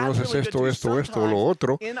carro cuando haces esto o lo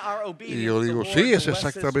otro. Y yo digo, sí, es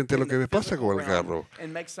exactamente lo que me pasa con el carro.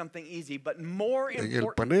 En el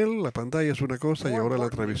panel, la pantalla es una cosa y ahora la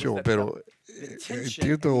transmisión, pero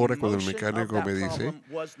entiendo ahora cuando el mecánico me dice,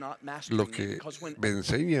 lo que me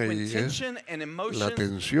enseña ahí es la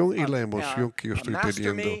tensión y la emoción que yo estoy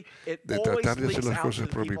teniendo de tratar de hacer las cosas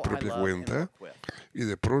por mi propia cuenta y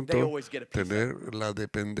de pronto tener la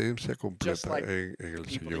dependencia completa en el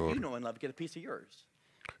Señor.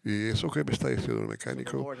 Y eso que me está diciendo el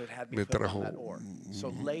mecánico me trajo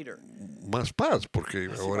más paz, porque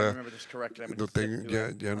ahora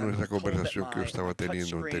ya no es la conversación que yo estaba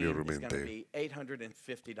teniendo anteriormente.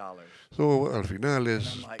 Al final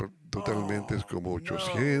es totalmente es como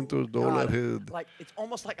 $800.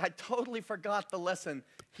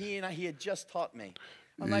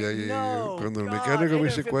 Y cuando el mecánico me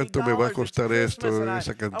dice cuánto me va a costar esto,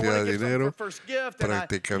 esa cantidad de dinero,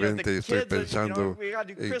 prácticamente estoy pensando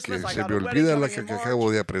en que se me olvida la que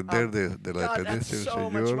acabo de aprender de la dependencia del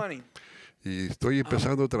Señor. Y estoy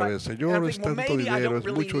empezando otra vez, Señor, es tanto dinero,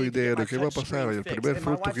 es mucho dinero, ¿qué va a pasar? El primer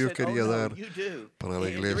fruto que yo quería dar para la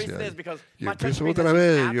iglesia. Y empiezo otra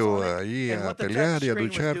vez yo ahí a pelear y a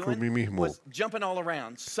luchar con mí mismo,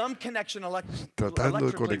 tratando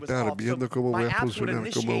de conectar, viendo cómo voy a funcionar,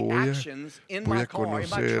 cómo voy a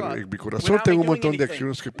conocer. En mi corazón tengo un montón de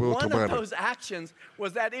acciones que puedo tomar.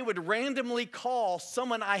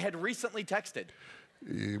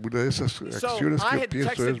 Y una de esas acciones que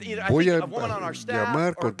pienso es, voy a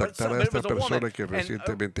llamar, contactar a esta persona que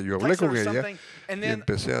recientemente yo hablé con ella y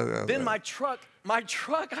empecé a... Then my truck,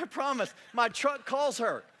 I promise, my truck calls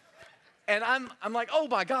her. And I'm like, oh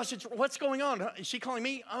my gosh, what's going on? Is she calling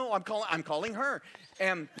me? Oh, I'm calling her.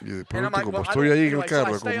 Y de pronto, como estoy ahí en el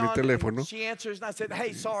carro con mi teléfono,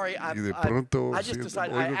 y de pronto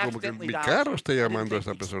oigo como que mi carro está llamando a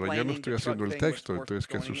esta persona, ya no estoy haciendo el texto, entonces,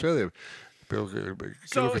 ¿qué sucede? veo ¿qué es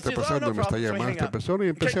So lo que she está says, "Oh, pasando? no Me está problem." So we llamando hang esta up. persona y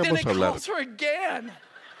Okay, then empezamos it a hablar. calls her again.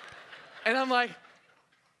 And I'm like,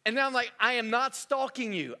 and now I'm like, I am not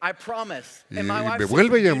stalking you, I promise. Y And my wife me says,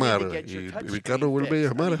 vuelve a "You need llamar to get your y touch Ricardo screen vuelve a fixed."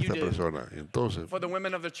 llamar a Honey, you esta do. persona. Y entonces, For the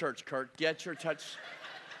women of the church, Kirk, get your touch.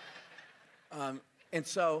 And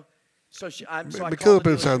so I me called quedo the dealership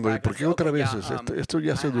pensando, ¿y back. por I qué said, otra "Okay, vez yeah, esto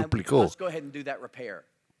ya se duplicó? Let's go ahead and do that repair."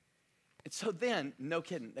 And so then, no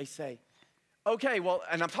kidding, they say, "Okay, well,"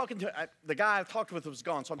 and I'm talking to the guy I talked with was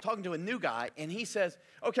gone, so I'm talking to a new guy, and he says,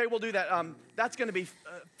 "Okay, we'll do that. That's going to be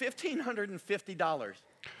 $1,550."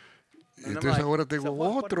 Y And I'm entonces like, ahora "So tengo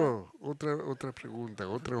what about-" otra pregunta,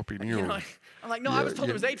 otra You opinión. know, I'm like, "No, I was told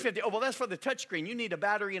it was Y $850. Oh, well, that's for the touchscreen. You need a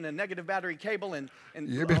battery and a negative battery cable and él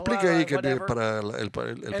me explica ahí que whatever." para el And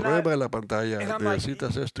problema I- de la pantalla and I'm like,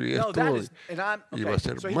 necesitas esto y "No, esto, that is," and I'm, y okay, va a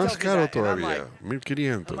ser so he más tells me caro that, and I'm todavía, like,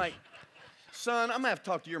 1.500. I'm like, "Son, I'm gonna have to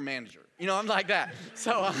talk to your manager." You know, I'm like that.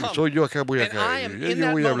 So Y soy yo acá, voy and I acá, am y in yo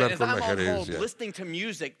that voy a moment hablar as con I'm la on hold, gerencia. listening to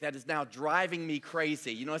music that is now driving me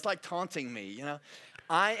crazy. You know, it's like taunting me. You know,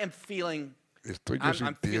 I am feeling. Estoy yo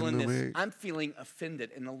I'm feeling this. sintiéndome I'm feeling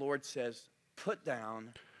offended, and the Lord says, "Put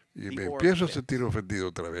down." y the me ore empiezo a fence." sentir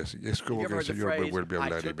ofendido otra vez. Y es Have como you que ever el heard the Señor me phrase, vuelve a "I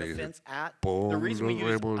hablar y took me dice, offense at"? pon The reason we los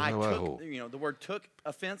use remos I abajo. took, the word "took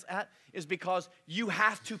offense at" is because you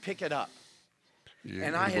have to pick it up. Y And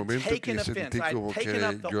en I el had momento taken que offense. sentí I had como que taken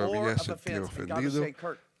up the yo ore había of sentido offense. And God was ofendido, saying,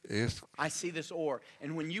 "Kirk, es I see this ore,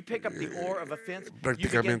 and when you pick up the ore of offense, you begin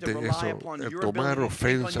prácticamente to rely eso, upon el your tomar ability to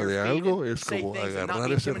think on ofensa your de feet algo and es say como things and not agarrar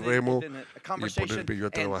be ese remo intimidated in a y conversation ponerme yo a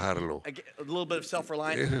and trabajarlo. a little bit of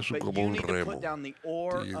self-reliance, Ese es but como you un need to remo. put down the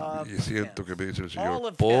ore Y, of y siento que me dice el offense." All Señor,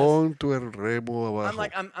 of this, pon tu el remo I'm abajo.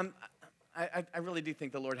 like, I really do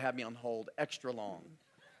think the Lord had me on hold extra long.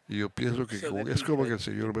 Y yo pienso que so como- that es he como que could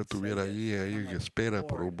el Señor me say tuviera this. allí ahí I'm en like, espera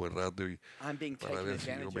por "Lord, un buen rato y I'm being para taken ver si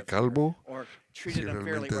yo advantage me of calmo, or si treated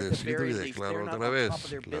unfairly, realmente or at the decido very y least, declaro they're not otra on vez top of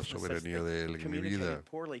their la business as soberanía de Él they en mi communicated vida.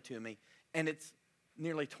 poorly to me, and it's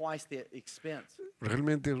nearly twice the expense.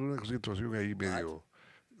 Realmente es una situación ahí medio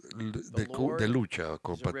The Lord de lucha, is a river, and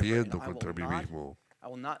combatiendo I will contra mí not- mismo. I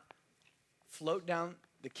will not float down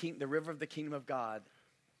the river of the kingdom of God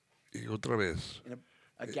Y otra vez, in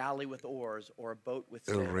a galley with oars or a boat with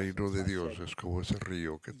el sails. reino So de I Dios said, es como ese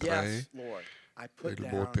río que trae "Yes, Lord, I put el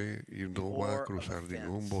down bote y the no va a oar of cruzar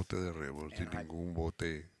ningún offense, bote de remos ni and ningún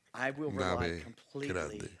bote I will rely nave completely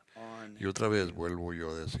grande. on Y otra vez vuelvo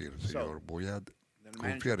yo a decir, Señor, voy a The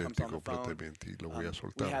manager confiar en comes ti on the phone. completamente y lo voy a We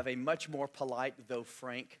soltar. have a much more polite, though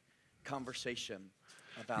frank, conversation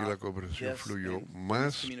Y la about conversación this fluyó and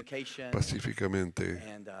más miscommunication pacíficamente,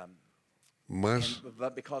 and más,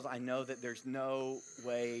 but because I know that there's no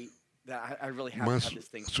way that I really have to más have this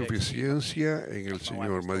thing fixed. suficiencia en el My wife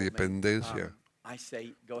Señor, has más told me, dependencia I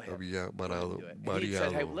say, "Go ahead, había go ahead and varado, do it." And he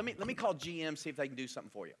said, "Hey, variado. let me call GM, see if they can do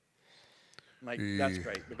something for you." I'm like, Y- "That's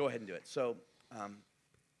great, but go ahead and do it." So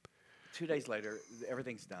 2 days later,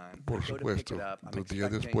 everything's done. Por I go to pick supuesto, it up. I'm 2 días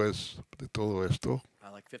expecting, después de todo esto,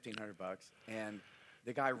 like $1,500, and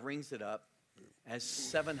the guy rings it up as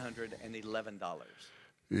 $711.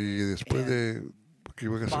 y después de que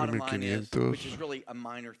iban a ser Bottom line is, 1.500, which is really a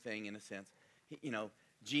minor thing in a sense,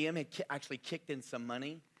 GM had actually kicked in some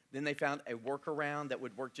money. Then they found a workaround that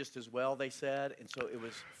would work just as well, they said, and so it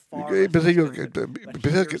was far less empecé yo expensive. But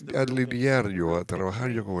empecé here's the a real lidiar victory. yo, a The trabajar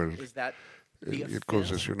yo victory con is that the el offense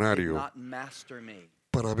concesionario did not master me.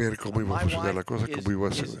 para ver cómo iba a My funcionar la wife cosa, cómo iba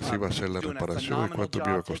a ser, is, si iba a ser la doing a reparación y phenomenal cuánto me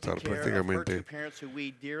iba a job taking costar. care of her two Prácticamente parents who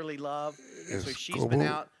we dearly love. And so es she's been como-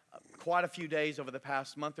 out quite a few days over the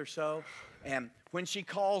past month or so. And when she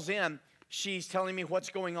calls in, she's telling me what's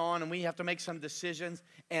going on, and we have to make some decisions.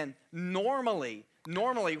 And normally,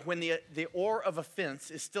 when the oar of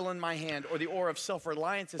offense is still in my hand, or the oar of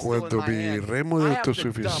self-reliance is still in cuando my mi hand, remo I de have to dump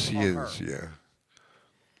on her. autosuficiencia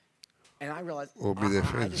And I realized o mi I didn't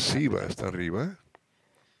have to defensiva dump está arriba,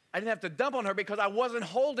 I didn't have to dump on her because I wasn't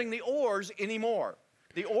holding the oars anymore.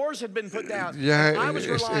 The oars had been put down. ya and I was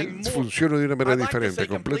relying more. funciona de una manera I'd like to diferente, say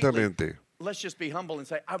completely, completamente. let's just be humble and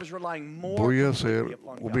say I was relying more Voy a ser completely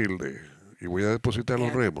upon God. humilde y voy a depositar los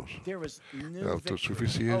And remos. there was new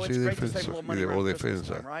Autosuficiencia victory. y It's great to save a defensa, little money o around Christmas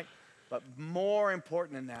defensa. time, right? But more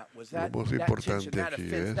important than that was that, Lo más that importante tension, that aquí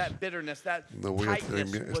offense, es, that bitterness, that no voy a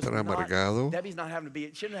tightness was estar not, amargado. Debbie's not having to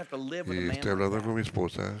be, she didn't have to live with a Y man estoy like hablando that. con mi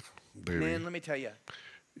esposa, Man, Debbie, let me tell you,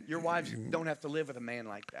 your wives don't have to live with a man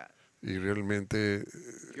like that. y realmente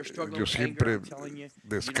You're struggling yo with siempre anger, I'm telling you, you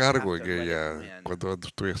don't descargo have en to let it ella win. cuando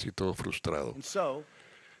estoy así todo frustrado. And so,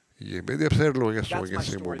 Y en vez de hacerlo en eso, that's en my ese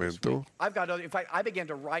story this momento, week. I've got other, in fact, I began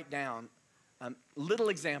to write down little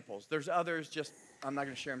examples. There's others, just I'm not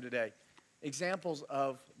going to share them today. Examples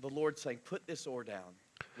of the Lord saying, put this oar down.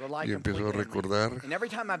 Rely y empiezo a completely on me. recordar. And every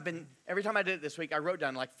time I did it this week, I wrote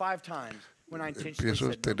down like 5 times when I intentionally Empiezo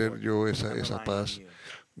a said, "No, tener Lord, yo I'm esa relying on paz you."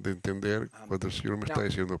 de entender cuando el Señor me está Now,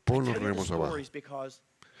 diciendo, I pon los tell you the remos abajo. stories because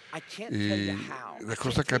I can't tell Y you how. I la can't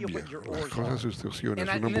cosa tell you cambia, what your las oars cosas, are. situaciones.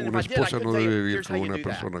 And then if Una I did, I esposa could no tell you, debe vivir here's how con you una do that.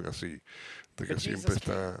 persona así, de que But siempre Jesus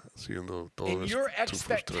está haciendo todo And your su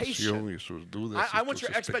frustración y sus dudas I y want tus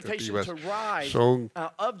your expectation expectativas to rise son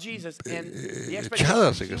of Jesus and the expectation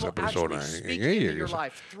echadas that en he esa will persona, actually en speak ella, into en your esa-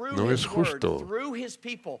 life through no his es word, justo. through his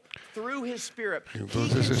people, through his spirit. He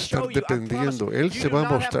Entonces can estar show you, I promise dependiendo, you, Él you se do va a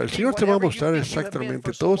not have mostrar, to el be Señor te va a whatever you mostrar think you have been exactamente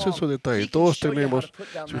for so todos long. esos He detalles. can Todos show you how tenemos to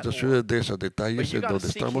put down that situaciones oar. de esos But detalles you en gotta donde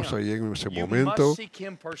seek estamos him. ahí en ese You momento. must seek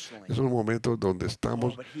him personally. Esos momentos donde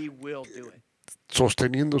estamos Oh, but he will do it.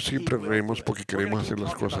 sosteniendo He siempre will remos do it. porque We're gonna queremos keep hacer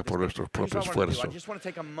las talking cosas about por this, nuestro but here's propio what I wanna do. I esfuerzo. just want to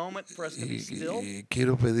take a moment for us to be Y, still. y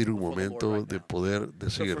quiero pedir un before the Lord momento right de now. poder So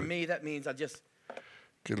decir for me, that means I just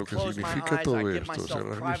que lo que close my significa eyes, todo I give esto, myself cerrar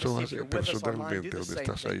mis privacy. ojos If you're with us online, do personalmente the donde same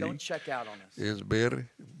estás thing. ahí, Don't check out on us. es ver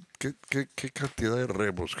qué cantidad de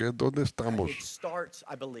remos, dónde estamos It starts,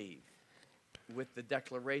 I believe, with the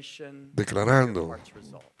declaration Declarando. of your heart's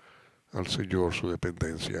resolve. al Señor su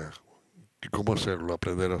dependencia. Y cómo hacerlo,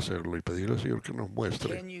 aprender a hacerlo y pedirle al Señor que nos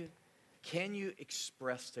muestre. Can you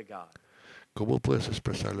express to God, ¿Cómo puedes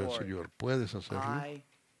expresarle al Lord, Señor? ¿Puedes hacerlo? I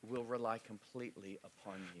will rely completely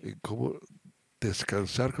upon you. Y cómo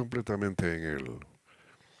descansar completamente en Él.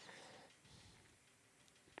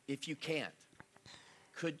 If you can't,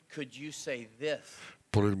 could you say this?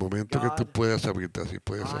 Por el momento que tú God, puedas habitar, si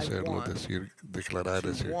puedes I hacerlo, want decir, declarar, To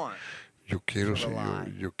decir, want, yo quiero, to Señor,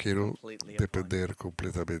 rely yo quiero completely upon depender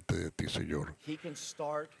completamente de ti, Señor. he can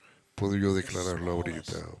start Puedo yo declararlo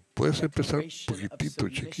ahorita. Puedes empezar declaration of poquitito,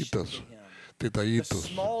 submission chiquitas, to him. The detallitos.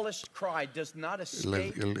 smallest cry does not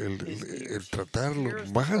escape his El ears. tratar He lo hears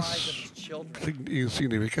the más cries of his children.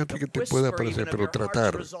 insignificante The que te pueda whisper parecer, even of pero your heart's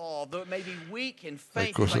tratar. resolve, though it may be weak and Hay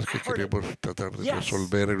faint, cosas like, que I heard it. queremos tratar de Yes,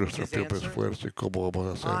 resolver en nuestro his propio answer. esfuerzo y cómo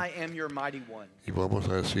vamos a I hacer. am your mighty one. Y vamos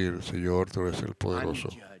a decir, Señor, tú eres el I'm your poderoso.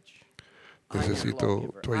 judge. I'm your Necesito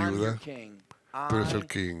lawgiver. tu I'm ayuda. your king. Tú eres el I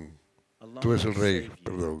king. alone Tú eres el can rey, save you.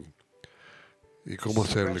 perdón. ¿Y cómo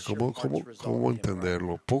hacerle? ¿Cómo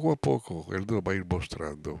entenderlo? Poco a poco, Él nos va a ir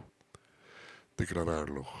mostrando,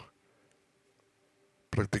 declararlo.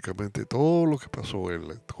 Prácticamente todo lo que pasó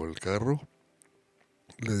con el carro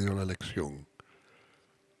le dio la lección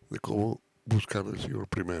de cómo buscar al Señor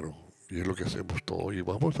primero. Y es lo que hacemos todo. Y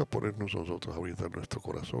vamos a ponernos nosotros ahorita nuestro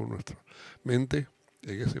corazón, nuestra mente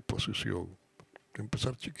en esa posición.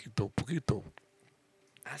 Empezar chiquito, poquito.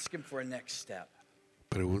 Ask him for a next step.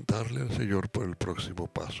 Preguntarle al Señor por el próximo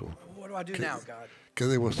paso. What do I do now, God? ¿Qué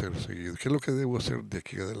debo hacer seguido? ¿Qué es lo que debo hacer de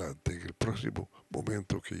aquí adelante? En el próximo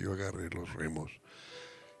momento que yo agarre los remos.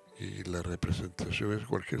 Y la representación es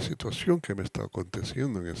cualquier situación que me está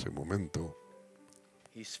aconteciendo en ese momento.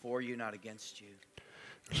 He's for you, not against you.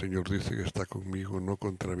 El Señor dice que está conmigo, no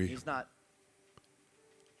contra mí.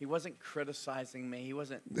 He wasn't criticizing me. He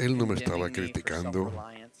wasn't Él no me estaba condemning me for criticando.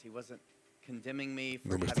 self-reliance. He wasn't condemning me for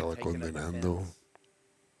No me having estaba taken an condenando. offense.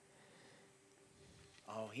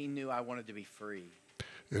 Oh, he knew I wanted to be free.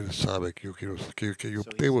 Él sabe que yo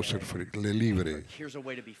So he debo said, ser libre. "Look, here's a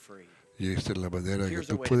way to be free. Y esta es la manera que Here's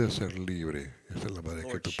a tú way to puedes be ser libre. Esta es la manera que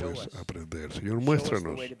Lord, tú show puedes us. aprender. Señor, Show us the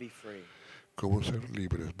muéstranos way to be free." cómo ser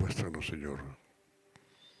libres. Muéstranos, Señor.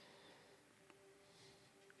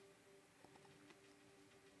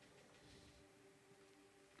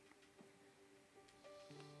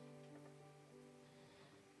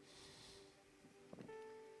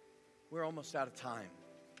 We're almost out of time.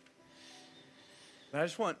 But I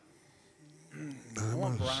just want Nada I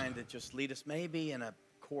want más. Brian to just lead us maybe in a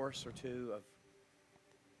chorus or two of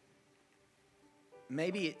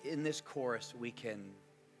maybe in this chorus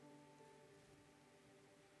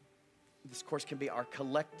this course can be our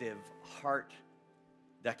collective heart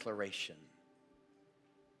declaration.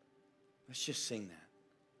 Let's just sing that.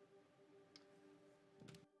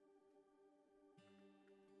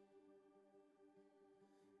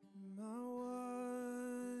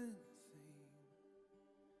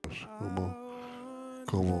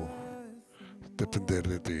 Cómo depender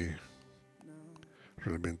de ti,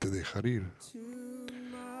 realmente dejar ir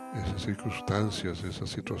esas circunstancias, esas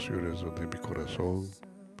situaciones donde mi corazón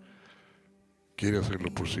quiere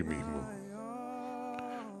hacerlo por sí mismo.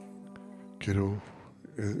 Quiero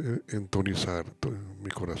entonizar mi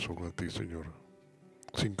corazón a ti, Señor,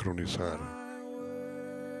 sincronizar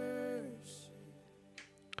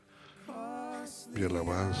mi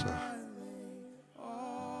alabanza.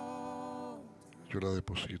 Yo la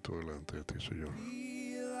deposito delante de ti, Señor.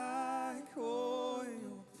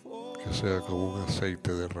 Que sea como un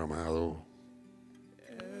aceite derramado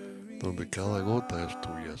donde cada gota es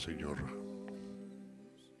tuya, Señor.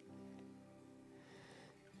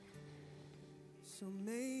 So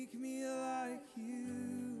make me like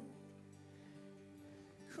you.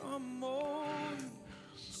 Come on,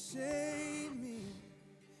 shape me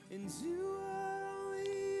into what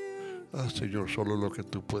only you. Señor, solo lo que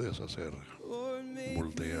tú puedes hacer. Lord, make me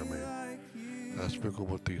Moldéame. like you. Hazme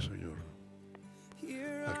como ti, Señor.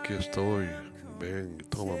 Here Aquí I estoy. am, come Ven,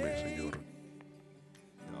 tómame, Señor.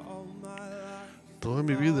 all my life. Toda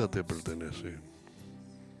mi vida te pertenece.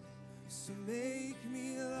 So make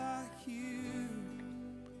me like you.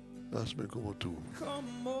 Hazme como tú. Come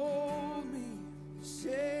mold me,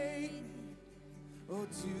 shape me, or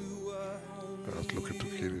do what Haz lo que tú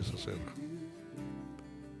only you quieres hacer.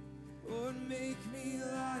 Lord, make me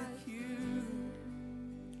like you.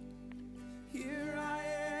 Here I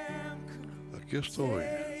am, come Aquí estoy.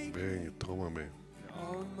 Ven, tómame.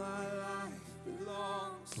 all my life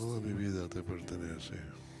belongs. Toda mi vida te pertenece.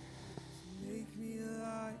 Make me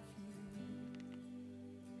like you.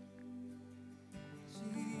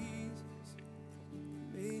 Jesus,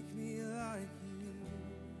 make me like you.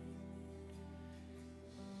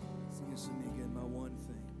 Sing this with me again, my one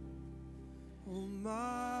thing. Oh,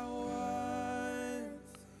 my one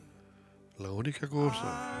La única cosa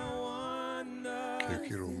I want que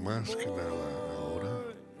quiero más que nada ahora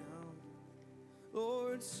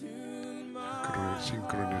Lord, tune es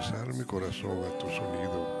sincronizar mi corazón a tu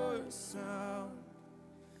sonido. my sound.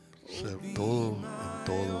 Ser todo en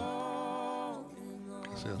todo.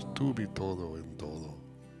 Que seas tú mi todo en todo.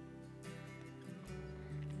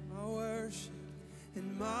 My worship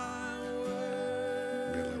and my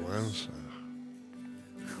Mi alabanza,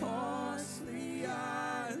 costly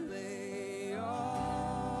I lay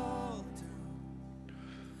all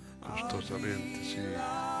down. costosamente, sí,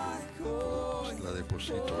 yo la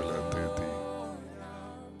deposito delante de ti.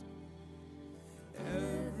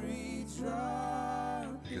 Every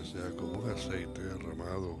drop Y que sea como un aceite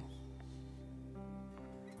derramado.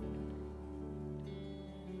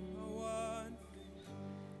 my one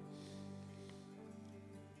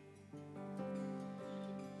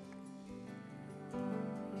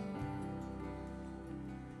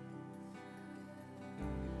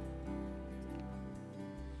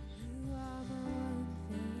You are my one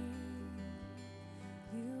thing.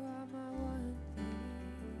 You are my one thing.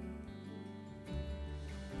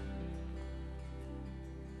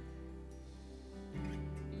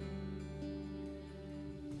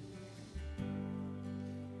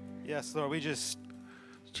 Yes, Lord, we just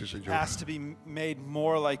Sí, Señor. ask to be made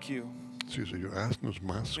more like you. Sí, Señor. Haznos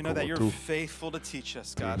más We know that como you're tú. faithful to teach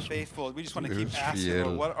us, God. Eso. Faithful. We just want to Tú keep eres asking, fiel.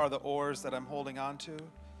 Lord, what are the oars that I'm holding on to?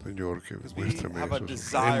 Señor, que we muéstrame have a esos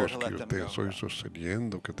desire remos to que let yo them te go, estoy God.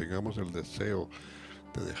 sosteniendo, que tengamos el deseo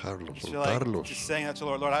de dejarlos, Just feel like soltarlos. just saying that to the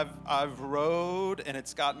Lord. Lord, I've rowed and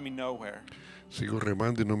it's gotten me nowhere. Sigo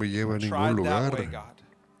remando y no me lleva a ningún Tried that lugar. way, God.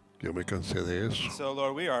 Yo me cansé de eso. So,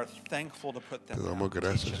 Lord, we are thankful to put Te them down. damos Teach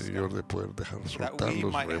gracias, us, Señor, God, de poder dejar that soltar we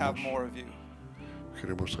los might have remos. more of you.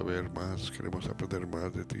 Queremos saber más, queremos aprender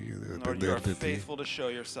más de ti, de Lord, you are depender de ti. faithful to show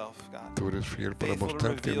yourself, God. Tú eres fiel para Faithful to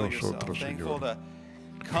mostrarte a reveal yourself. nosotros, Thankful Señor,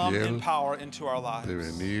 to come in Fiel power into our lives. de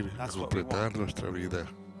venir a That's what we completar want. nuestra vida.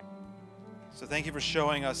 So thank you for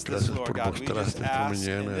showing us this, Gracias Lord por God. We just mostrarte esta ask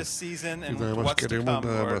in mañana. this season Y and nada más what's to queremos, come,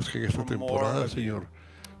 nada Lord, más que en esta for more temporada, of you. Señor,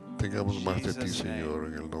 tengamos más de ti, Jesus' name. Señor,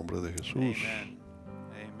 en el nombre de Jesús. Amen.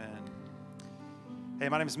 Amen. Hey,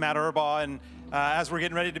 my name is Matt Urbaugh, and as we're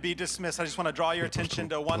getting ready to be dismissed, I just want to draw your attention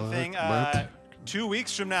to one thing. Matt. 2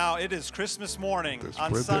 weeks from now, it is Christmas morning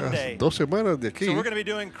on Después de Sunday. hace 2 semanas de aquí, So we're going to be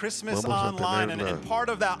doing Christmas vamos a online, tener and part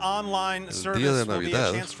of that online día service de will be a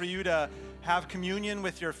Navidad. chance for you to have communion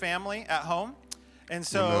with your family at home. And Una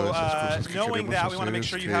so, de esas cosas que knowing queremos that, we want to hacer make es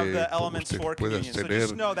sure you que have the como elements usted for puedas communion. So tener,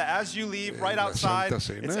 just know that as you leave, right la outside, Santa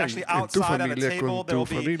Cena it's actually en tu outside at a familia, table. con There will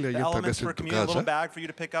tu be familia, the y tal elements vez en for tu communion, a little casa. bag for you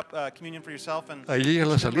to pick up communion for yourself. And Allí en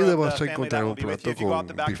la each member salida of vas the a family that encontrar will un be with you. plato If you go out con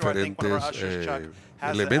the back door, I think one of our diferentes ushers, Chuck, has it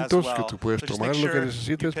as elementos well. que tú puedes So just tomar make lo que sure you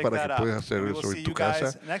necesites pick para that que up. puedas hacer And we will eso see en tu you guys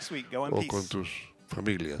casa next week. Go in o peace. con tus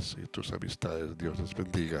familias y tus amistades. Dios les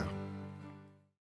bendiga.